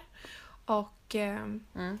nätter så här. Och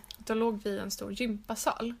då låg vi i en stor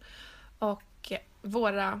gympasal. Och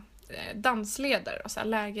våra dansledare och så här,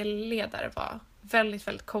 lägerledare var väldigt,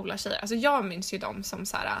 väldigt coola tjejer. Alltså jag minns ju dem som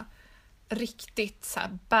så här riktigt så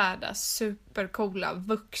här badass, supercoola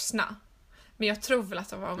vuxna. Men jag tror väl att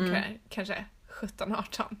de var kanske 17,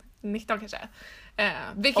 18, 19 kanske.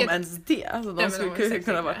 Om ens det. Alltså de skulle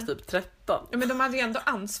kunna vara typ 13. Ja, men de hade ju ändå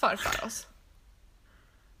ansvar för oss.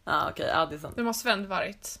 Okej. Ja, det är sant. Det måste väl ändå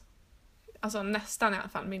varit alltså nästan i alla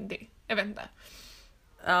fall myndig. Jag vet inte.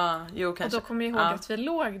 Ja, jo kanske. Och då kommer jag ihåg att vi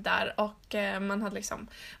låg där och man hade liksom,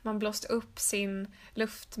 man blåste upp sin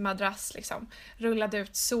luftmadrass liksom, rullade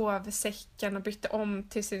ut sovsäcken och bytte om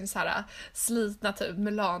till sin så här slitna typ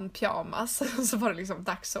Mulan-pyjamas. Så var det liksom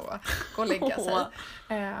dags att gå och lägga sig.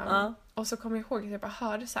 Och så kommer jag ihåg att jag bara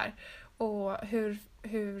hörde så här och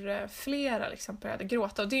hur flera liksom började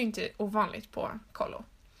gråta, och det är ju inte ovanligt på kollo.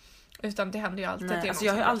 Utan det händer ju alltid. Nej, alltså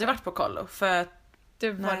jag har ju aldrig varit på kollo för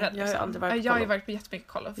du var rädd. Jag har liksom. aldrig varit på jag har ju kollo. varit på jättemycket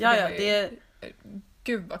kollo.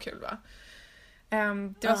 Gud vad kul va.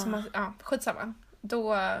 Det var som att, skitsamma. Då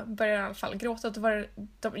började jag i alla fall gråta. Då var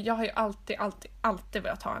jag har ju alltid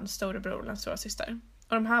velat ha en storebror eller en stora syster.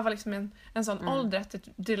 Och de här var liksom en sån ålder att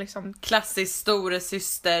det liksom... Klassisk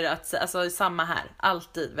storesyster, alltså samma här.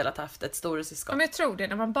 Alltid velat haft ett storesyskon. Men jag tror det,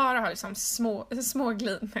 när man bara har liksom små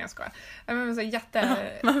glin, nej jag skojar. Men så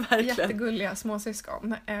jättegulliga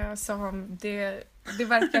småsyskon. Så det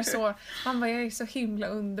verkar så, man bara, jag är så himla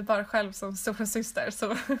underbar själv som stora syster,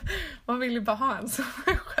 så man vill ju bara ha en så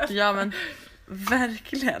själv. Ja men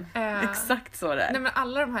verkligen, exakt så det är. Nej men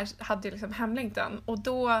alla de här hade ju liksom hemlängtan, och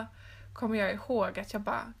då kommer jag ihåg att jag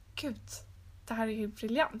bara, gud, det här är ju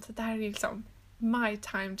briljant. Det här är ju liksom my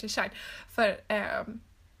time to shine. För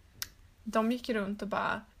de gick runt och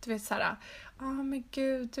bara, du vet såhär, men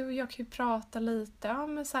gud, du och jag kan ju prata lite.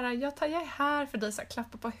 Men såhär, jag är här för dig, såhär,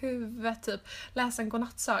 klappa på huvudet, typ läsa en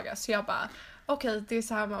godnattsaga. Så jag bara, okej, det är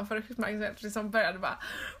så här man får uppmärksamhet. Liksom började bara,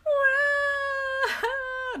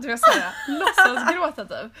 du vet såhär, låtsasgråta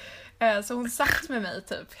typ. Så hon satt med mig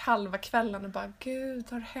typ halva kvällen och bara,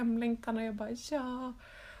 gud, har du hemlängtan? Och jag bara, ja.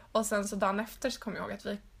 Och sen så dagen efter så kom jag ihåg att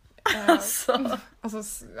vi alltså.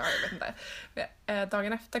 Jag vet inte.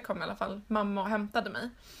 Dagen efter kom i alla fall mamma och hämtade mig.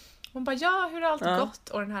 Hon bara, ja, hur har allt gått?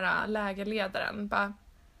 Och den här lägerledaren bara,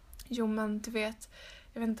 jo men du vet,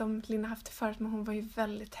 jag vet inte om Lina haft det förut, men hon var ju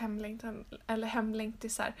väldigt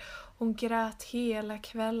hemlängtig så här. Hon grät hela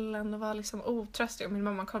kvällen och var liksom otröstig, och min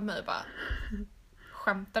mamma kom med mig och bara,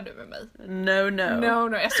 skämtar du med mig?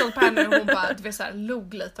 No. Jag såg på henne och hon bara, du vet så här,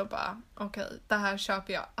 log lite och bara, okej, det här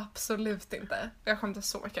köper jag absolut inte. Jag skämtar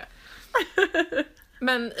så mycket.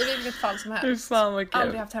 Men i vilket fall som helst,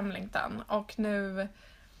 aldrig haft hemlängtan, och nu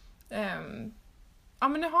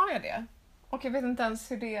men nu har jag det. Och jag vet inte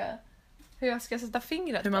ens hur jag ska sätta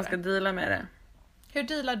fingret på det. Hur man ska deala med det. Hur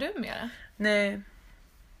dealar du med det? Nej.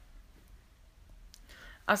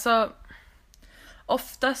 Alltså,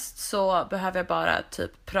 oftast så behöver jag bara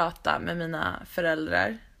typ prata med mina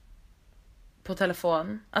föräldrar på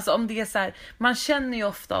telefon. Alltså om det är så här, man känner ju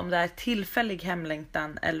ofta om det är tillfällig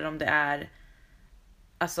hemlängtan eller om det är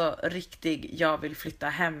alltså riktig, jag vill flytta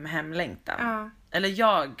hemlängtan. Eller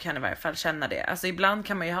jag kan i varje fall känna det. Alltså ibland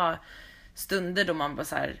kan man ju ha stunder då man bara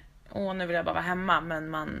så här, nu vill jag bara vara hemma, men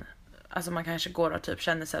man kanske går och typ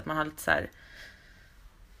känner sig att man har lite så här,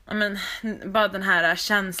 men bara den här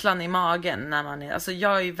känslan i magen när man är, alltså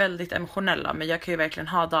jag är ju väldigt emotionell, men jag kan ju verkligen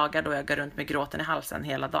ha dagar då jag går runt med gråten i halsen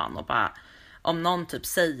hela dagen och bara, om någon typ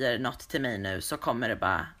säger något till mig nu så kommer det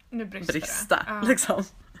bara brista liksom.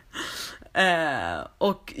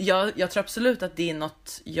 Och jag tror absolut att det är något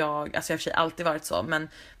alltså jag har för sig alltid varit så, men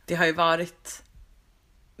det har ju varit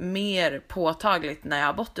mer påtagligt när jag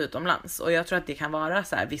har bott utomlands, och jag tror att det kan vara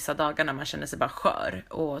så här vissa dagar när man känner sig bara skör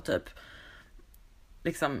och typ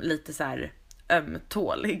liksom lite så här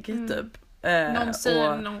ömtålig typ.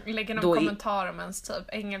 Någon lägger någon kommentar om ens typ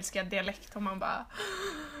engelska dialekt och man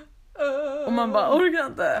bara orkar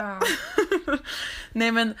inte.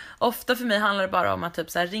 Nej men ofta för mig handlar det bara om att typ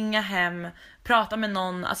så här ringa hem, prata med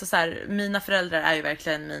någon, alltså så här, mina föräldrar är ju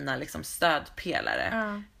verkligen mina liksom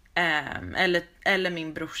stödpelare. Eller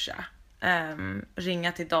min brorsa.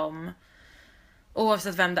 Ringa till dem.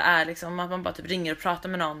 Oavsett vem det är liksom, att man bara typ ringer och pratar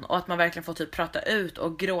med någon, och att man verkligen får typ prata ut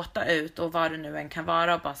och gråta ut och vad det nu än kan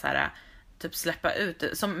vara, och bara så här typ släppa ut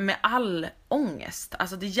det. Som med all ångest,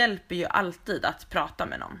 alltså det hjälper ju alltid att prata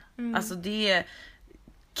med någon. Alltså det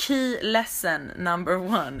Key lesson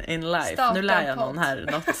number 1 in life. Starta Nu lär jag en podd. någon här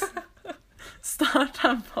något. Starta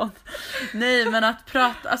en podd. Nej, men att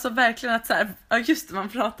prata, alltså verkligen att så här, ja just det, man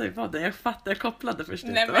pratar i podden. Jag fattar, jag kopplade först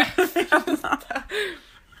Nej, inte.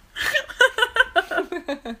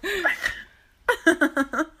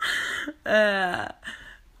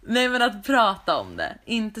 Nej, men att prata om det,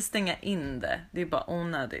 inte stänga in det. Det är bara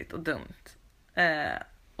onödigt och dumt.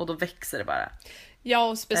 Och då växer det bara. Ja,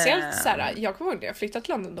 och speciellt så här, jag kommer ihåg när jag flyttade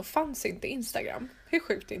till London, då fanns inte Instagram. Hur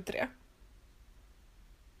sjukt är inte det?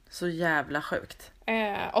 Så jävla sjukt.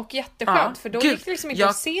 Och jätteskönt, Ja, för då gud, gick det liksom inte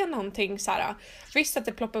att se någonting så här. Visst att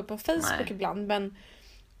det ploppar upp på Facebook ibland, men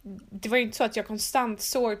det var ju inte så att jag konstant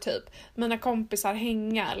såg typ mina kompisar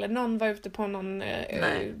hänga, eller någon var ute på någon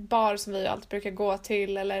bar som vi alltid brukar gå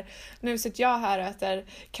till, eller nu sitter jag här och äter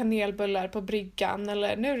kanelbullar på bryggan,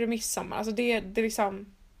 eller nu är det midsommar. Alltså det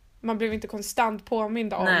liksom, man blev inte konstant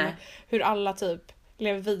påmind om hur alla typ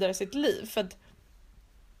lever vidare sitt liv, för att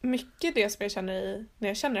mycket det som jag känner när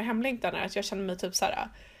jag känner hemlängtan är att jag känner mig typ så här,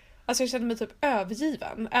 alltså jag känner mig typ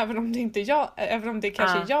övergiven, även om det inte är jag, även om det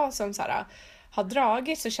kanske är jag som så här har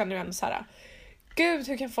dragit, så känner jag ändå så här, gud,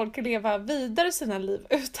 hur kan folk leva vidare sina liv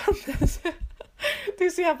utan det? Det är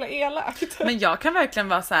så jävla elakt. Men jag kan verkligen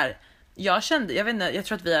vara så här, jag vet inte, jag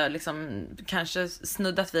tror att vi har liksom kanske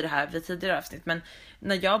snuddat vid det här vid tidigare avsnitt, men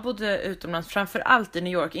när jag bodde utomlands, framförallt i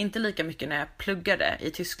New York, inte lika mycket när jag pluggade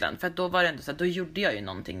i Tyskland, för att då var det ändå så här, då gjorde jag ju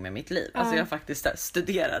någonting med mitt liv. Alltså jag faktiskt där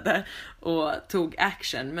studerade och tog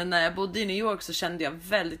action, men när jag bodde i New York så kände jag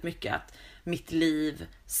väldigt mycket att mitt liv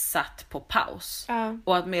satt på paus.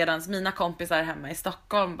 Och att medans mina kompisar hemma i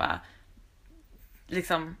Stockholm bara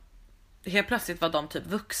liksom helt plötsligt var de typ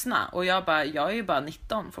vuxna, och jag är ju bara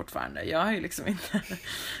 19 fortfarande. Jag har ju liksom inte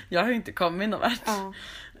jag har ju inte kommit någon vart.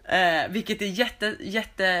 Vilket är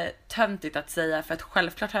jättetöntigt att säga, för att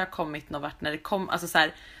självklart har jag kommit någon vart när det kom, alltså så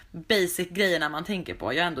här basic grejerna man tänker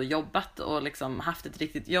på. Jag har ändå jobbat och liksom haft ett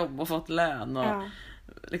riktigt jobb och fått lön och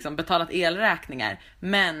liksom betalat elräkningar,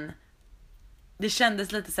 men det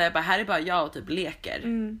kändes lite så här, bara här är bara jag och typ leker.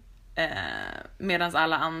 Medans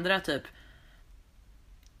alla andra typ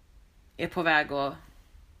är på väg att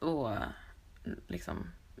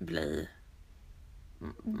liksom bli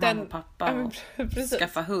mamma och pappa och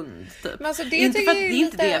skaffa hund typ. Men alltså, inte för att det är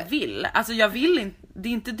inte det jag vill. Alltså jag vill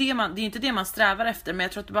inte, det är inte det man strävar efter, men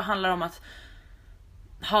jag tror att det bara handlar om att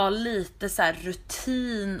ha lite så här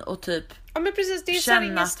rutin och typ, ja men precis, det är så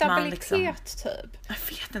ingen stabilitet liksom, typ. Jag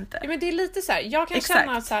vet inte. Ja, men det är lite så här, jag kan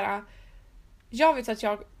känna att så här, jag vet att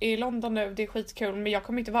jag är i London nu, det är skitkul, men jag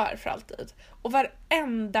kommer inte vara här för alltid. Och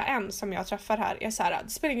varenda en som jag träffar här är så här, det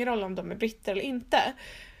spelar ingen roll om de är britter eller inte.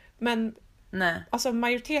 Men alltså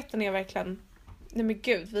majoriteten är verkligen, nej men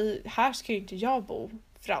gud, här ska ju inte jag bo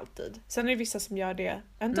för alltid. Sen är det vissa som gör det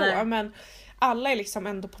ändå, men alla är liksom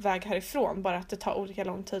ändå på väg härifrån, bara att det tar olika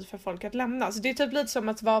lång tid för folk att lämna. Så det är typ lite som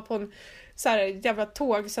att vara på en så här jävla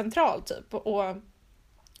tågcentral typ, och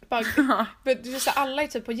bara, så alla är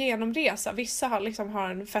typ på genomresa. Vissa har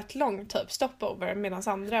en fett lång typ stopover, medan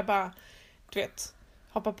andra bara, du vet,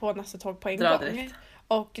 hoppar på nästa tåg på en gång. Direkt.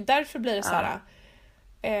 Och därför blir det så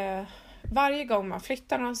här, varje gång man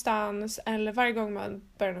flyttar någonstans, eller varje gång man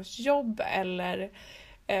börjar något jobb, eller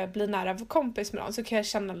blir nära kompis med någon, så kan jag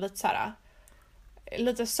känna lite så här,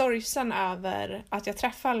 lite sorgsen över att jag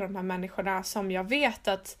träffar alla de här människorna som jag vet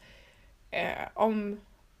att om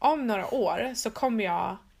några år så kommer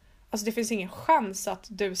jag, alltså det finns ingen chans att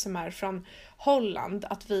du som är från Holland,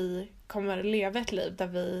 att vi kommer leva ett liv där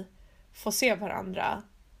vi får se varandra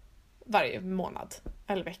varje månad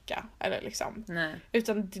eller vecka eller liksom.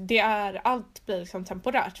 Utan det är, allt blir liksom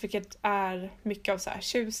temporärt, vilket är mycket av så här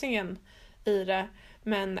tjusningen i det,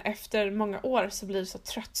 men efter många år så blir det så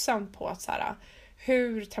tröttsamt på att så här,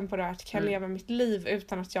 hur temporärt kan jag leva mitt liv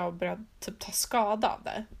utan att jag börjar typ ta skada av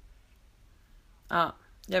det.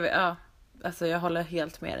 Alltså jag håller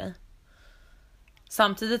helt med dig.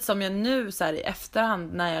 Samtidigt som jag nu så här i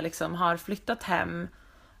efterhand, när jag liksom har flyttat hem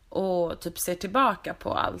och typ ser tillbaka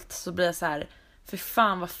på allt, så blir jag så här, för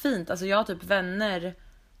fan vad fint. Alltså jag har typ vänner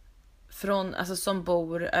från, alltså som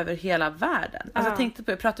bor över hela världen. Alltså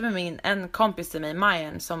jag pratade med en kompis till mig,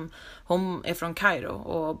 Mayen, som hon är från Kairo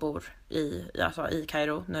och bor i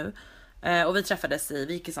Kairo nu. Och vi träffades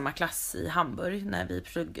vi gick i samma klass i Hamburg när vi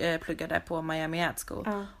pluggade på Miami Ad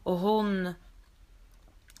School. Och hon,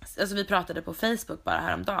 alltså vi pratade på Facebook bara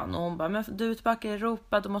häromdagen, och hon bara, men du är tillbaka i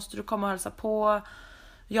Europa, då måste du komma och hälsa på.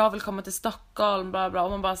 Jag vill komma till Stockholm, bla bla.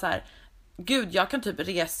 Och man bara så här, gud, jag kan typ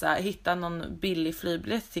hitta någon billig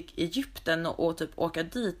flygbiljett till Egypten och typ åka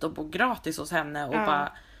dit och bo gratis hos henne och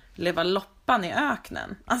bara leva loppan i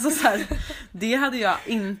öknen. Alltså så här, det hade jag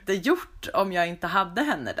inte gjort om jag inte hade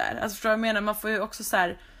henne där. Alltså förstår du vad jag menar? Man får ju också så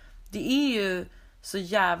här, det är ju så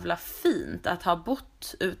jävla fint att ha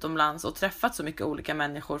bott utomlands och träffat så mycket olika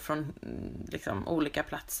människor från liksom olika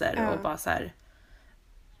platser och bara så här.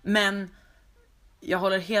 Men jag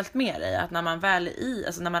håller helt med dig att när man väl är i,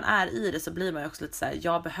 alltså när man är i det så blir man ju också lite så här,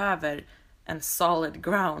 jag behöver en solid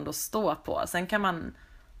ground att stå på. Sen kan man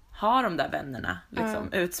ha de där vännerna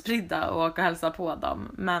liksom utspridda och åka och hälsa på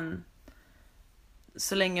dem, men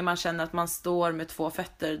så länge man känner att man står med 2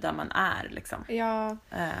 fötter där man är liksom. Ja.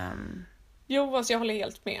 Jo, alltså jag håller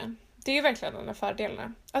helt med. Det är ju verkligen den där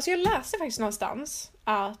fördelen. Alltså jag läste faktiskt någonstans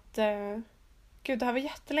att gud, det här var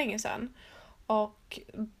jättelänge sedan. Och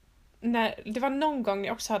när det var någon gång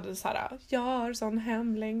jag också hade så här, jag har sån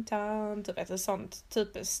hemlängtan, typ ett sånt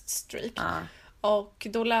typiskt streak. Och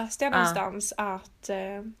då läste jag någonstans att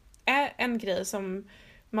en grej som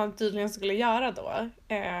man tydligen skulle göra då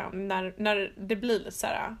när det blir lite så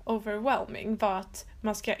här overwhelming var att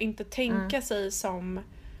man ska inte tänka sig som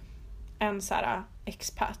en så här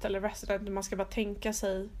expat eller resident, man ska bara tänka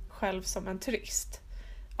sig själv som en turist.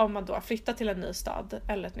 Om man då har flyttat till en ny stad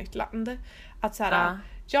eller ett nytt land. Att så här,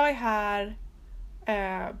 jag är här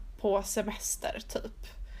på semester typ.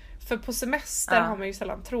 För på semester har man ju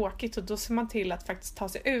sällan tråkigt och då ser man till att faktiskt ta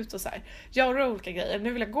sig ut och så här, göra olika grejer.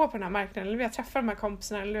 Nu vill jag gå på den här marknaden, eller vill jag träffa de här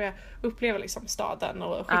kompisarna, eller vill jag uppleva liksom staden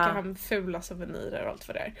och skicka hem fula souvenirer och allt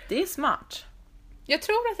för det. Det är smart. Jag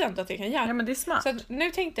tror att ändå att jag kan göra. Ja, men det är smart. Så att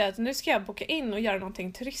nu tänkte jag att nu ska jag boka in och göra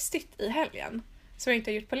någonting turistigt i helgen. Som jag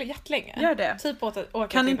inte har gjort på jättelänge. Gör det. Typ åka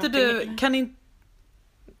kan till inte du,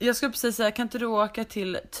 jag skulle precis säga, kan inte du åka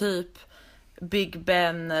till typ Big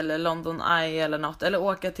Ben eller London Eye eller något, eller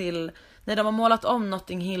åka till, nej, de har målat om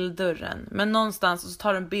Notting Hill-dörren, men någonstans, och så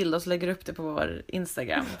tar du en bild och så lägger upp det på vår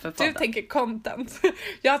Instagram för du tänker content.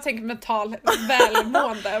 Jag tänker mental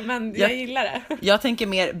välmående, men jag gillar det. Jag tänker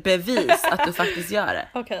mer bevis att du faktiskt gör det.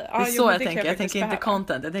 Okay, det är så jag tänker. Jag tänker inte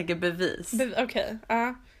content, jag tänker bevis. Okej,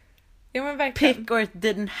 ja men verkligen. Pick or it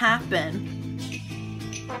didn't happen.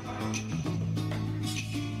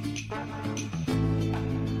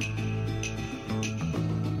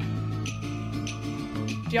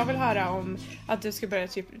 Jag vill höra om att du ska börja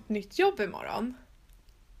typ ett nytt jobb imorgon.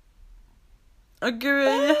 Åh gud,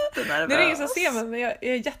 jag är jättenervös. Det är ingen som ser mig, men jag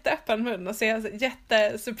är jätteöppen mun och ser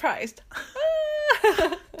jättesurprised.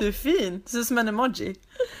 Du är fin, du ser ut som en emoji.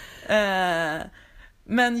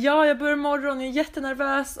 Men ja, jag börjar imorgon, jag är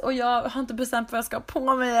jättenervös och jag har inte bestämt vad jag ska ha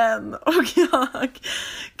på mig än. Och jag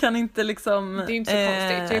kan inte liksom... Det är inte så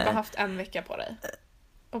konstigt, du har ju bara haft en vecka på dig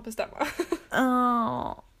att bestämma.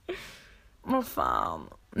 Vad fan.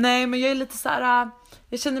 Nej, men jag är lite så här,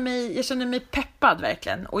 jag känner mig peppad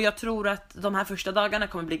verkligen, och jag tror att de här första dagarna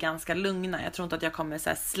kommer bli ganska lugna. Jag tror inte att jag kommer så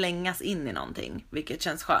här slängas in i någonting, vilket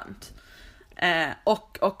känns skönt.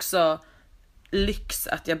 Och också lyx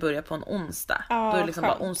att jag börjar på en onsdag. Då är det liksom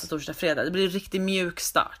bara onsdag, torsdag, fredag. Det blir en riktigt mjuk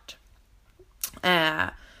start.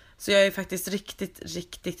 Så jag är faktiskt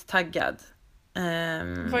riktigt taggad.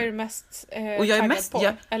 Vad är du mest och jag är taggad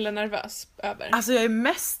på? Eller nervös över? Alltså jag är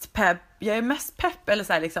mest pepp eller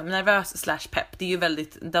så här liksom nervös / pepp. Det är ju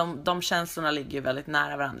väldigt, de känslorna ligger ju väldigt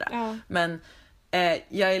nära varandra. Men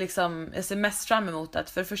jag är liksom, jag ser mest fram emot att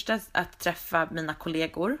för det första att träffa mina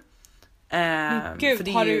kollegor. Gud, för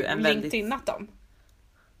det är har ju du en LinkedInat dem?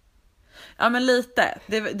 Ja, men lite.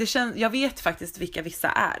 Det känns, jag vet faktiskt vilka vissa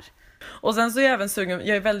är. Och sen så är jag även sugen,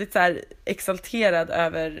 jag är väldigt så här exalterad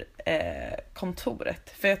över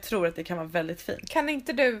kontoret, för jag tror att det kan vara väldigt fint. Kan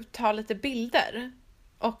inte du ta lite bilder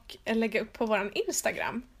och lägga upp på våran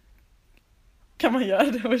Instagram? Kan man göra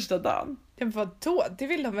det första dagen? Ja, vadå? Det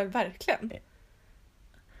vill de väl verkligen?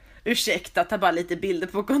 Ursäkta, ta bara lite bilder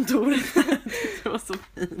på kontoret. Det var så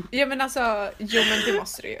fint. Ja, men alltså, jo men det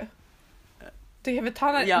måste du ju. Du kan väl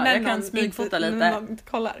ta när jag kan smygfota lite. När någon inte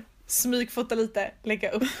kollar. Smygfota lite,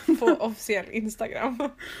 lägga upp på officiell Instagram.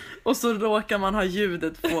 Och så råkar man ha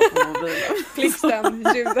ljudet på mobilen. Blixten,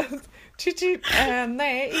 ljudet.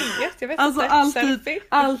 Nej, inget. Jag vet alltså inte.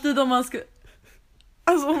 alltid om man ska...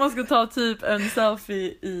 Alltså om man ska ta typ en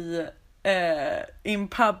selfie i in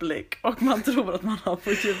public och man tror att man har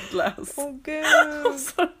på ljudlös. Åh gud.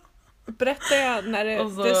 Berättade jag när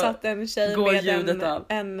du satt en tjej med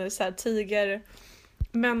en så här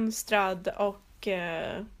tigermönstrad och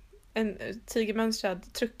en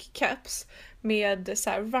tigermönstrad truckcaps med så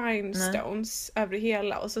här rhinestones över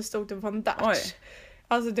hela, och så stod det Von Dutch.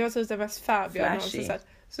 Alltså det var typ det mest fab jag någonsin sett.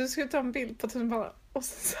 Så jag skulle ta en bild på tunnelbanan och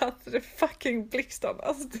så satt det fucking blixten.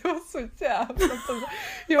 Alltså det var så jävla...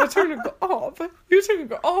 Jag var tvungen att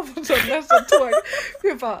gå av. Och så nästa tåg.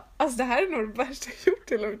 Jag bara, alltså det här är nog det värsta jag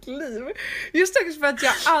gjort i hela mitt liv. Just också för att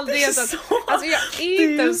jag aldrig... Alltså jag är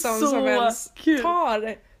inte en sån som ens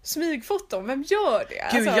tar smygfoton. Vem gör det?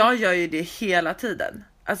 Gud, alltså, jag gör ju det hela tiden.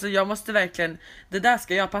 Alltså jag måste verkligen... Det där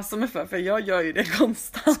ska jag passa mig för jag gör ju det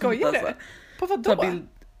konstant. Skojar alltså. du? På vad då?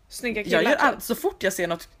 Snygga killar. Jag gör allt så fort jag ser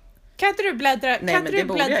något. Kan inte du bläddra, Nej,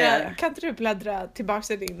 kan inte du bläddra tillbaka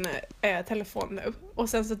till din telefon nu och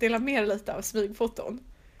sen så dela med lite av smygfoton?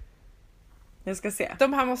 Jag ska se.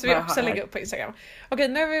 De här måste vi också lägga upp på Instagram. Okej,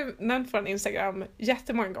 nu har vi nämnt från Instagram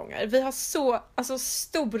jättemånga gånger. Vi har så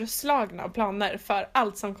storslagna planer för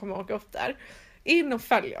allt som kommer att åka upp där. In och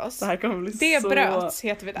följ oss. Det här kommer bli det så... bröts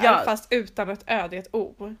heter vi där, fast utan ett ö, det är ett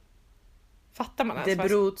o. Fattar man ens? Det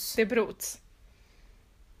brots. Det brots.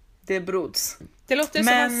 Det brots. Det låter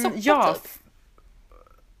som en soppa typ.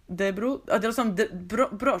 Det låter som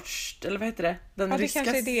brost, eller vad heter det? Den det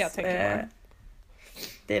kanske är det jag tänker på.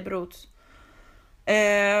 Det är brots.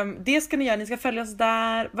 Det ska ni göra, ni ska följa oss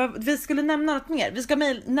där. Vi skulle nämna något mer. Vi ska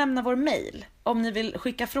nämna vår mail om ni vill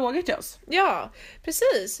skicka frågor till oss. Ja,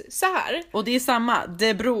 precis. Så här. Och det är samma,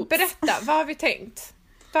 det brots. Berätta, vad har vi tänkt?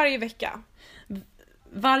 Varje vecka.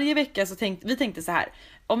 Varje vecka så vi tänkte så här.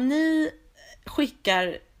 Om ni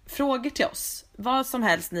skickar frågor till oss, vad som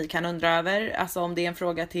helst ni kan undra över, alltså om det är en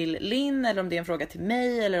fråga till Linn eller om det är en fråga till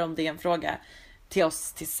mig eller om det är en fråga till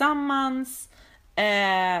oss tillsammans,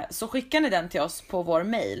 så skickar ni den till oss på vår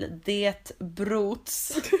mail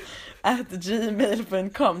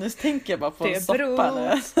detbrots@gmail.com. Nu tänker jag bara på en soppa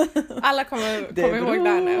nu. Alla kommer ihåg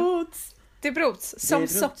där nu. Det brots som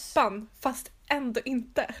soppan fast ändå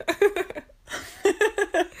inte.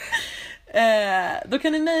 Då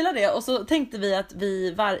kan ni mejla det, och så tänkte vi att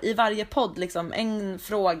vi i varje podd liksom en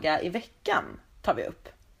fråga i veckan tar vi upp.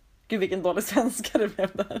 Gud vilken dålig svenska det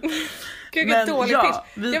blev där. Gud vilken dålig pitch.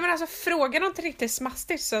 Ja men alltså fråga något riktigt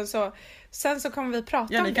smastigt sen så kommer vi prata om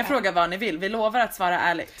det. Ja, ni kan fråga vad ni vill. Vi lovar att svara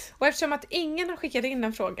ärligt. Och eftersom att ingen har skickat in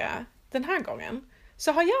en fråga den här gången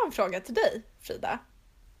så har jag en fråga till dig, Frida.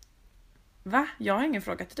 Va? Jag har ingen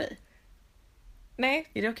fråga till dig. Nej.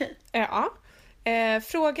 Är det okej? Ja.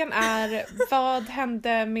 Frågan är vad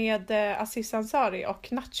hände med Aziz Ansari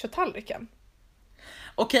och nachotallriken?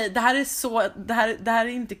 Okej, det här är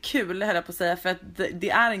inte kul, höll jag på att säga, för att det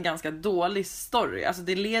är en ganska dålig story. Alltså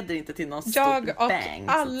det leder inte till någon jag stort och bang.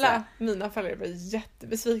 alla mina följare blir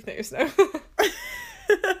jättebesvikna just nu.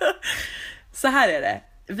 Så här är det.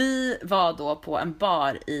 Vi var då på en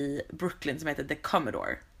bar i Brooklyn som heter The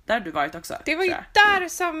Commodore. Där har du varit också. Det var ju där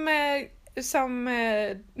som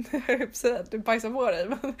du bajsade på dig,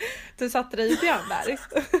 men du satte dig i björn där.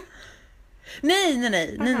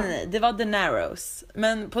 Nej. Det var The Narrows.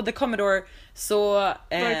 Men på The Commodore så...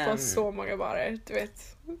 varit på så många barer, du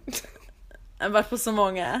vet. Jag har varit på så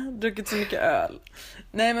många, druckit så mycket öl.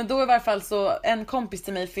 Nej, men då i varje fall så en kompis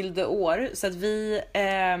till mig fyllde år, så att vi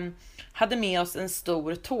hade med oss en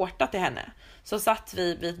stor tårta till henne. Så satt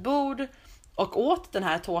vi vid ett bord och åt den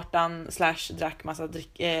här tårtan / drack massa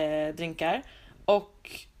drinkar.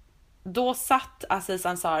 Och då satt Aziz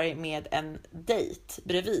Ansari med en dejt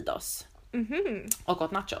bredvid oss. Och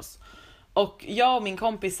åt nachos. Och jag och min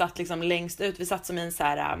kompis satt liksom längst ut. Vi satt som en så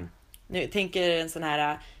här, nu tänker en sån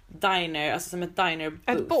här diner, alltså som ett diner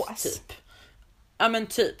booth, ett bås typ. Ja men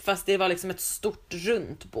typ, fast det var liksom ett stort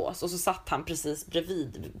runt bås. Och så satt han precis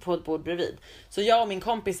bredvid, på ett bord bredvid. Så jag och min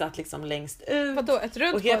kompis satt liksom längst ut. Vadå, ett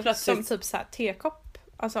runt och helt bås som typ så här tekopp?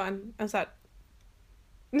 Alltså en så här...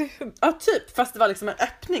 Ja typ, fast det var liksom en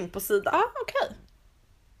öppning på sidan. Ja, okej.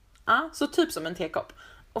 Ja, så typ som en tekopp.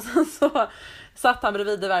 Och sen så satt han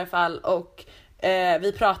bredvid i varje fall. Och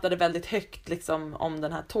vi pratade väldigt högt liksom om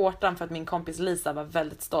den här tårtan, för att min kompis Lisa var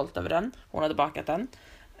väldigt stolt över den. Hon hade bakat den.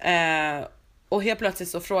 Och helt plötsligt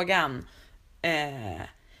så frågade han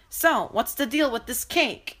So, what's the deal with this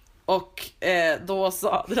cake? Och då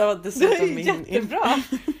sa... Det var dessutom det är jättebra.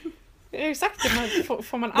 Exakt,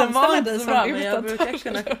 får man anställa dig som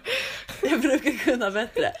imitatör? Jag brukar kunna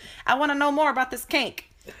bättre. I wanna know more about this cake.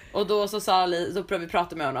 Och då så då började vi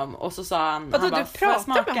prata med honom. Och så sa han... Vadå, han bara, du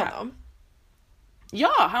pratade med honom?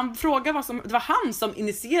 Ja, han frågade det var han som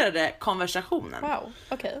initierade konversationen. Wow,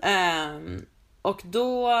 okej. Och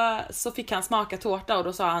då så fick han smaka tårta och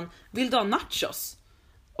då sa han, vill du ha nachos?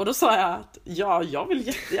 Och då sa jag att ja, jag vill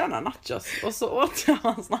jättegärna nachos. Och så åt jag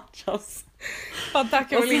hans nachos. Han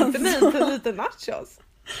tackar väl inte nej till lite nachos?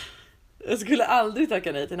 Jag skulle aldrig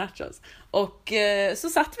tacka nej till nachos. Och så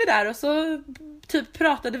satt vi där och så typ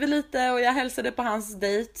pratade vi lite och jag hälsade på hans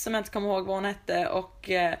dejt som jag inte kommer ihåg vad hon hette. Och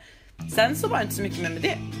Sen så var det inte så mycket mer med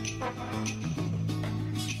det.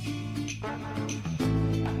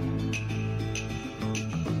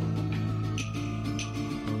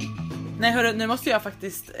 Nej hörru, nu måste jag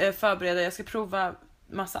faktiskt förbereda. Jag ska prova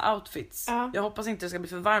massa outfits. Jag hoppas inte det ska bli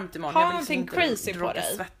för varmt imorgon. Ha jag någonting liksom crazy på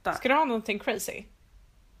dig. Svetta. Ska du ha någonting crazy?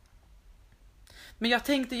 Men jag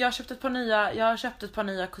tänkte, jag har köpt ett par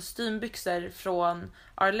nya kostymbyxor från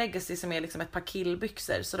Our Legacy som är liksom ett par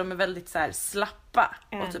killbyxor. Så de är väldigt så här slappa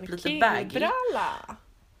och typ lite baggy. Killbralla.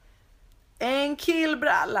 En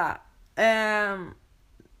killbralla.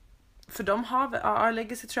 För de har, Our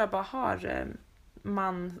Legacy tror jag bara har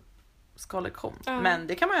manskollektion. Men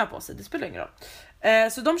det kan man ju ha på sig, det spelar ingen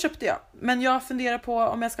roll. Så de köpte jag. Men jag funderar på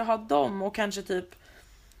om jag ska ha dem och kanske typ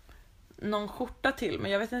någon skjorta till.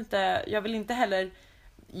 Men jag vet inte, jag vill inte heller.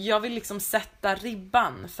 Jag vill liksom sätta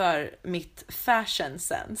ribban för mitt fashion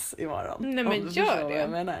sense imorgon. Nej men gör det. Jag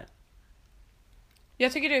menar.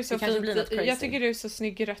 Jag tycker du är så det fint. Jag tycker du är så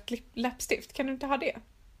snygg i rött läppstift. Kan du inte ha det?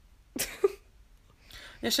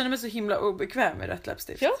 Jag känner mig så himla obekväm med rött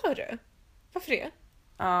läppstift. Gör du? Varför det?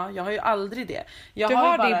 Ja, jag har ju aldrig det. Du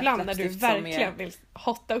har det ibland när du verkligen vill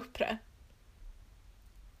hotta upp det.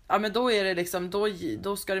 Ja men då är det liksom,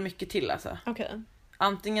 då ska det mycket till alltså. Okej.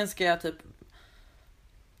 Antingen ska jag typ,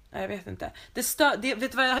 jag vet inte.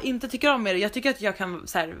 Vet du vad jag inte tycker om med det? Jag tycker att jag kan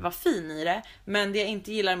så här, vara fin i det. Men det jag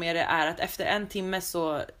inte gillar med det är att efter en timme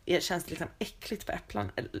så känns det liksom äckligt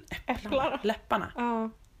på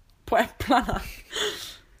läpparna. På äpplarna.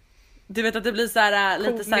 Du vet att det blir så här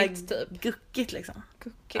lite så här typ. guckigt liksom.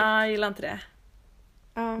 Guckigt. Jag gillar inte det.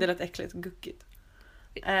 Det lät äckligt, guckigt.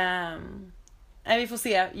 Vi får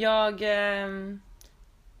se. Jag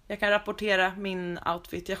kan rapportera min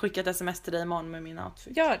outfit. Jag skickar ett sms till dig imorgon med min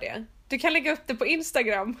outfit. Gör det. Du kan lägga upp det på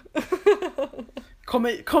Instagram.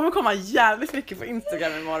 Kommer komma jävligt mycket på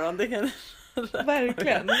Instagram imorgon. Det kan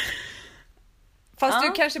verkligen. Fast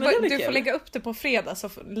du kanske du får lägga upp det på fredag så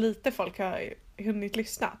lite folk har hunnit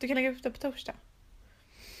lyssna. Du kan lägga upp det på torsdag.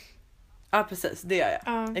 Ja, precis. Det gör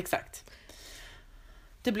jag. Exakt.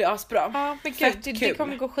 Det blir asbra. Ja, men gud, det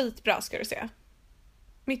kommer gå skitbra ska du se.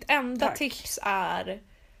 Mitt enda tips är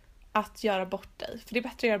att göra bort dig. För det är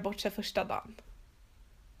bättre att göra bort sig första dagen.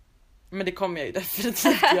 Men det kommer jag ju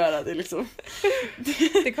definitivt göra. Det, liksom.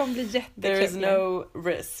 Det kommer bli jättekul. There is no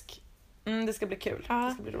risk. Det ska bli kul. Ja.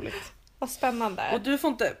 Det ska bli roligt. Vad spännande. Och du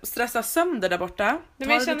får inte stressa sönder där borta. Men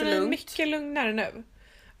jag känner mig mycket lugnare nu.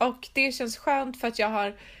 Och det känns skönt för att jag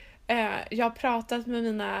har pratat med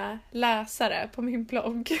mina läsare på min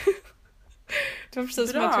blogg. Det var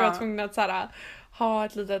precis som att jag var tvungen att så här, ha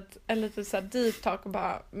ett litet så här deep talk och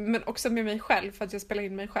bara, men också med mig själv för att jag spelar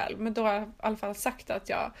in mig själv. Men då har jag i alla fall sagt att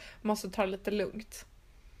jag måste ta det lite lugnt.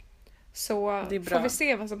 Så får vi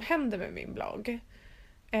se vad som händer med min blogg.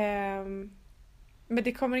 Men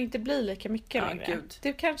det kommer inte bli lika mycket längre. Gud.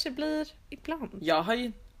 Det kanske blir ibland. Jag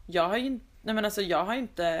har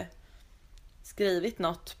inte skrivit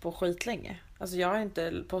något på skitlänge. Alltså jag har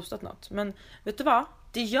inte postat något. Men vet du vad?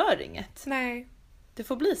 Det gör inget. Nej. Det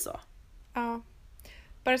får bli så. Ja.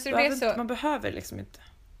 Bara så det är så. Man behöver liksom inte.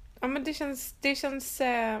 Ja men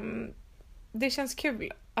det känns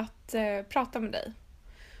kul att prata med dig.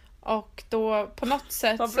 Och då på något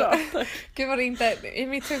sätt vad bra, så gud vad det inte i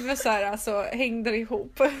mitt huvud så här alltså hängde det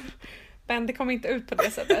ihop. Men det kom inte ut på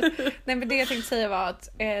det sättet. Nej men det jag tänkte säga var att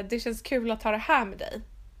det känns kul att ha det här med dig.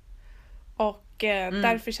 Och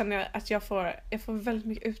därför känner jag att jag får väldigt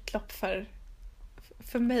mycket utlopp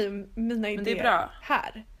för mig och mina idéer det är bra.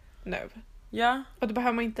 Här nu. Ja. Och då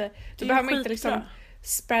behöver man inte liksom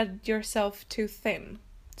spread yourself too thin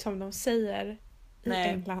som de säger i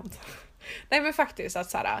England. Nej men faktiskt att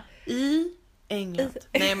såhär i England.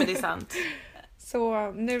 Nej men det är sant.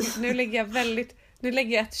 Så nu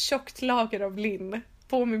lägger jag ett tjockt lager av lin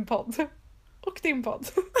på min podd och din podd.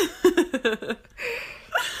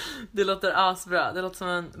 Det låter asbra. Det låter som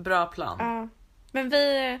en bra plan. Ja. Men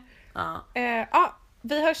vi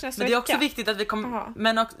vi hörs nästa vecka. Men det är också viktigt att vi kommer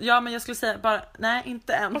men jag skulle säga bara nej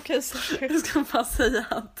inte än. Okej, sorry. Jag skulle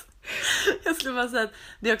bara säga att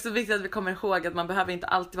det är också viktigt att vi kommer ihåg att man behöver inte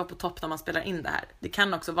alltid vara på topp när man spelar in det här. Det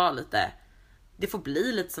kan också vara lite, det får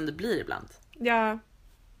bli lite som det blir ibland. Ja.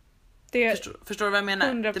 Förstår du vad jag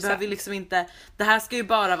menar? 100%. Det behöver liksom inte, det här ska ju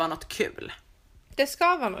bara vara något kul. Det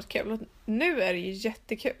ska vara något kul och nu är det ju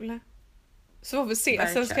jättekul. Så får vi se.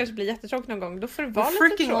 Verkligen. Sen så kanske det blir jättetråkigt någon gång. Då får det vara lite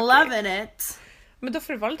freaking tråkigt. loving it. Men då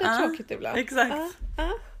får det vara lite tråkigt ibland. Exakt.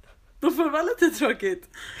 Då får det vara lite tråkigt.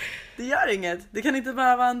 Det gör inget. Det kan inte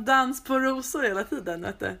bara vara en dans på rosor hela tiden,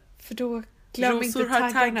 vet du. För då glöm inte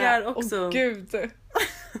taggarna. Taggar också. Åh gud.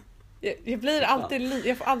 Jag blir alltid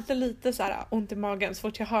jag får alltid lite så här ont i magen så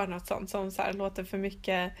fort jag hör något sånt som så här låter för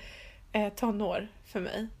mycket tonår för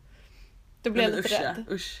mig. Då blir jag lite rädd.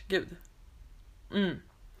 Usch, gud.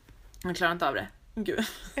 Jag klarar inte av det. Gud.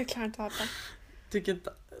 Jag klarar inte av det.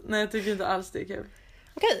 Jag tycker inte alls det är kul.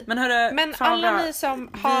 Okej, men, hörru, men alla ni som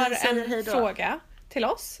har en fråga till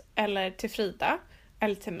oss eller till Frida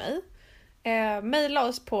eller till mig, mejla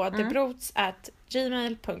oss på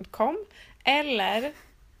debrots@gmail.com eller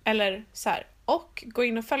så här, och gå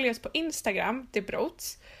in och följ oss på Instagram,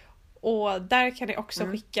 debrots, och där kan ni också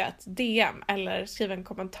skicka ett DM eller skriva en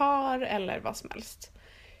kommentar eller vad som helst.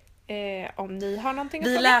 Om ni har någonting att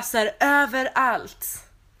vi fråga. läser överallt.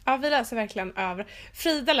 Ja, vi läser verkligen över.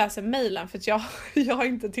 Frida läser mejlen för att jag har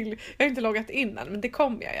inte loggat in än, men det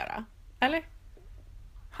kommer jag göra. Eller?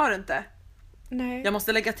 Har du inte? Nej. Jag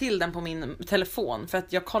måste lägga till den på min telefon för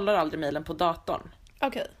att jag kollar aldrig mejlen på datorn.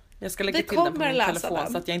 Okej. Jag ska lägga till den på min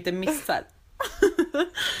telefon så att jag inte missar.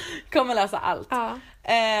 Kommer läsa allt. Ja.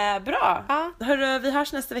 Bra. Ja. Hörru, vi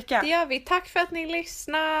hörs nästa vecka. Det gör vi. Tack för att ni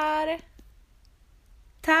lyssnar.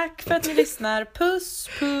 Tack för att ni lyssnar. Puss,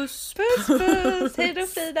 puss. Puss, puss. Hej då,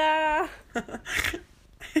 Frida.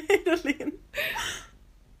 Hej då, Linn.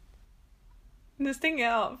 Nu stänger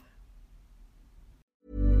jag av.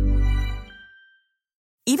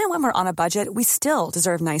 Even when we're on a budget, we still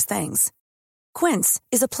deserve nice things. Quince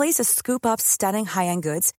is a place to scoop up stunning high-end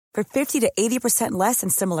goods for 50 to 80% less than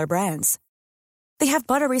similar brands. They have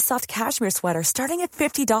buttery soft cashmere sweaters starting at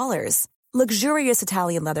 $50, luxurious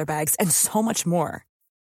Italian leather bags, and so much more.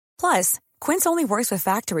 Plus, Quince only works with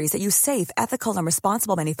factories that use safe, ethical, and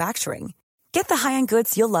responsible manufacturing. Get the high-end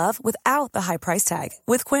goods you'll love without the high price tag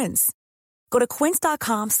with Quince. Go to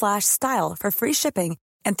quince.com/style for free shipping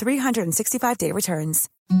and 365-day returns.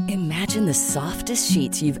 Imagine the softest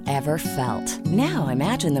sheets you've ever felt. Now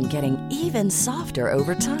imagine them getting even softer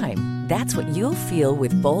over time. That's what you'll feel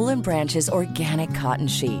with Boll & Branch's organic cotton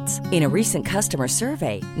sheets. In a recent customer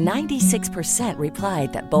survey, 96%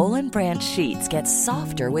 replied that Boll & Branch sheets get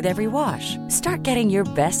softer with every wash. Start getting your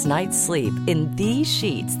best night's sleep in these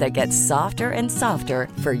sheets that get softer and softer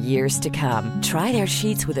for years to come. Try their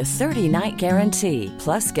sheets with a 30-night guarantee.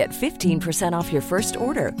 Plus, get 15% off your first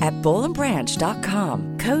order at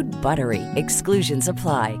bollandbranch.com. Code BUTTERY. Exclusions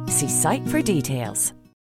apply. See site for details.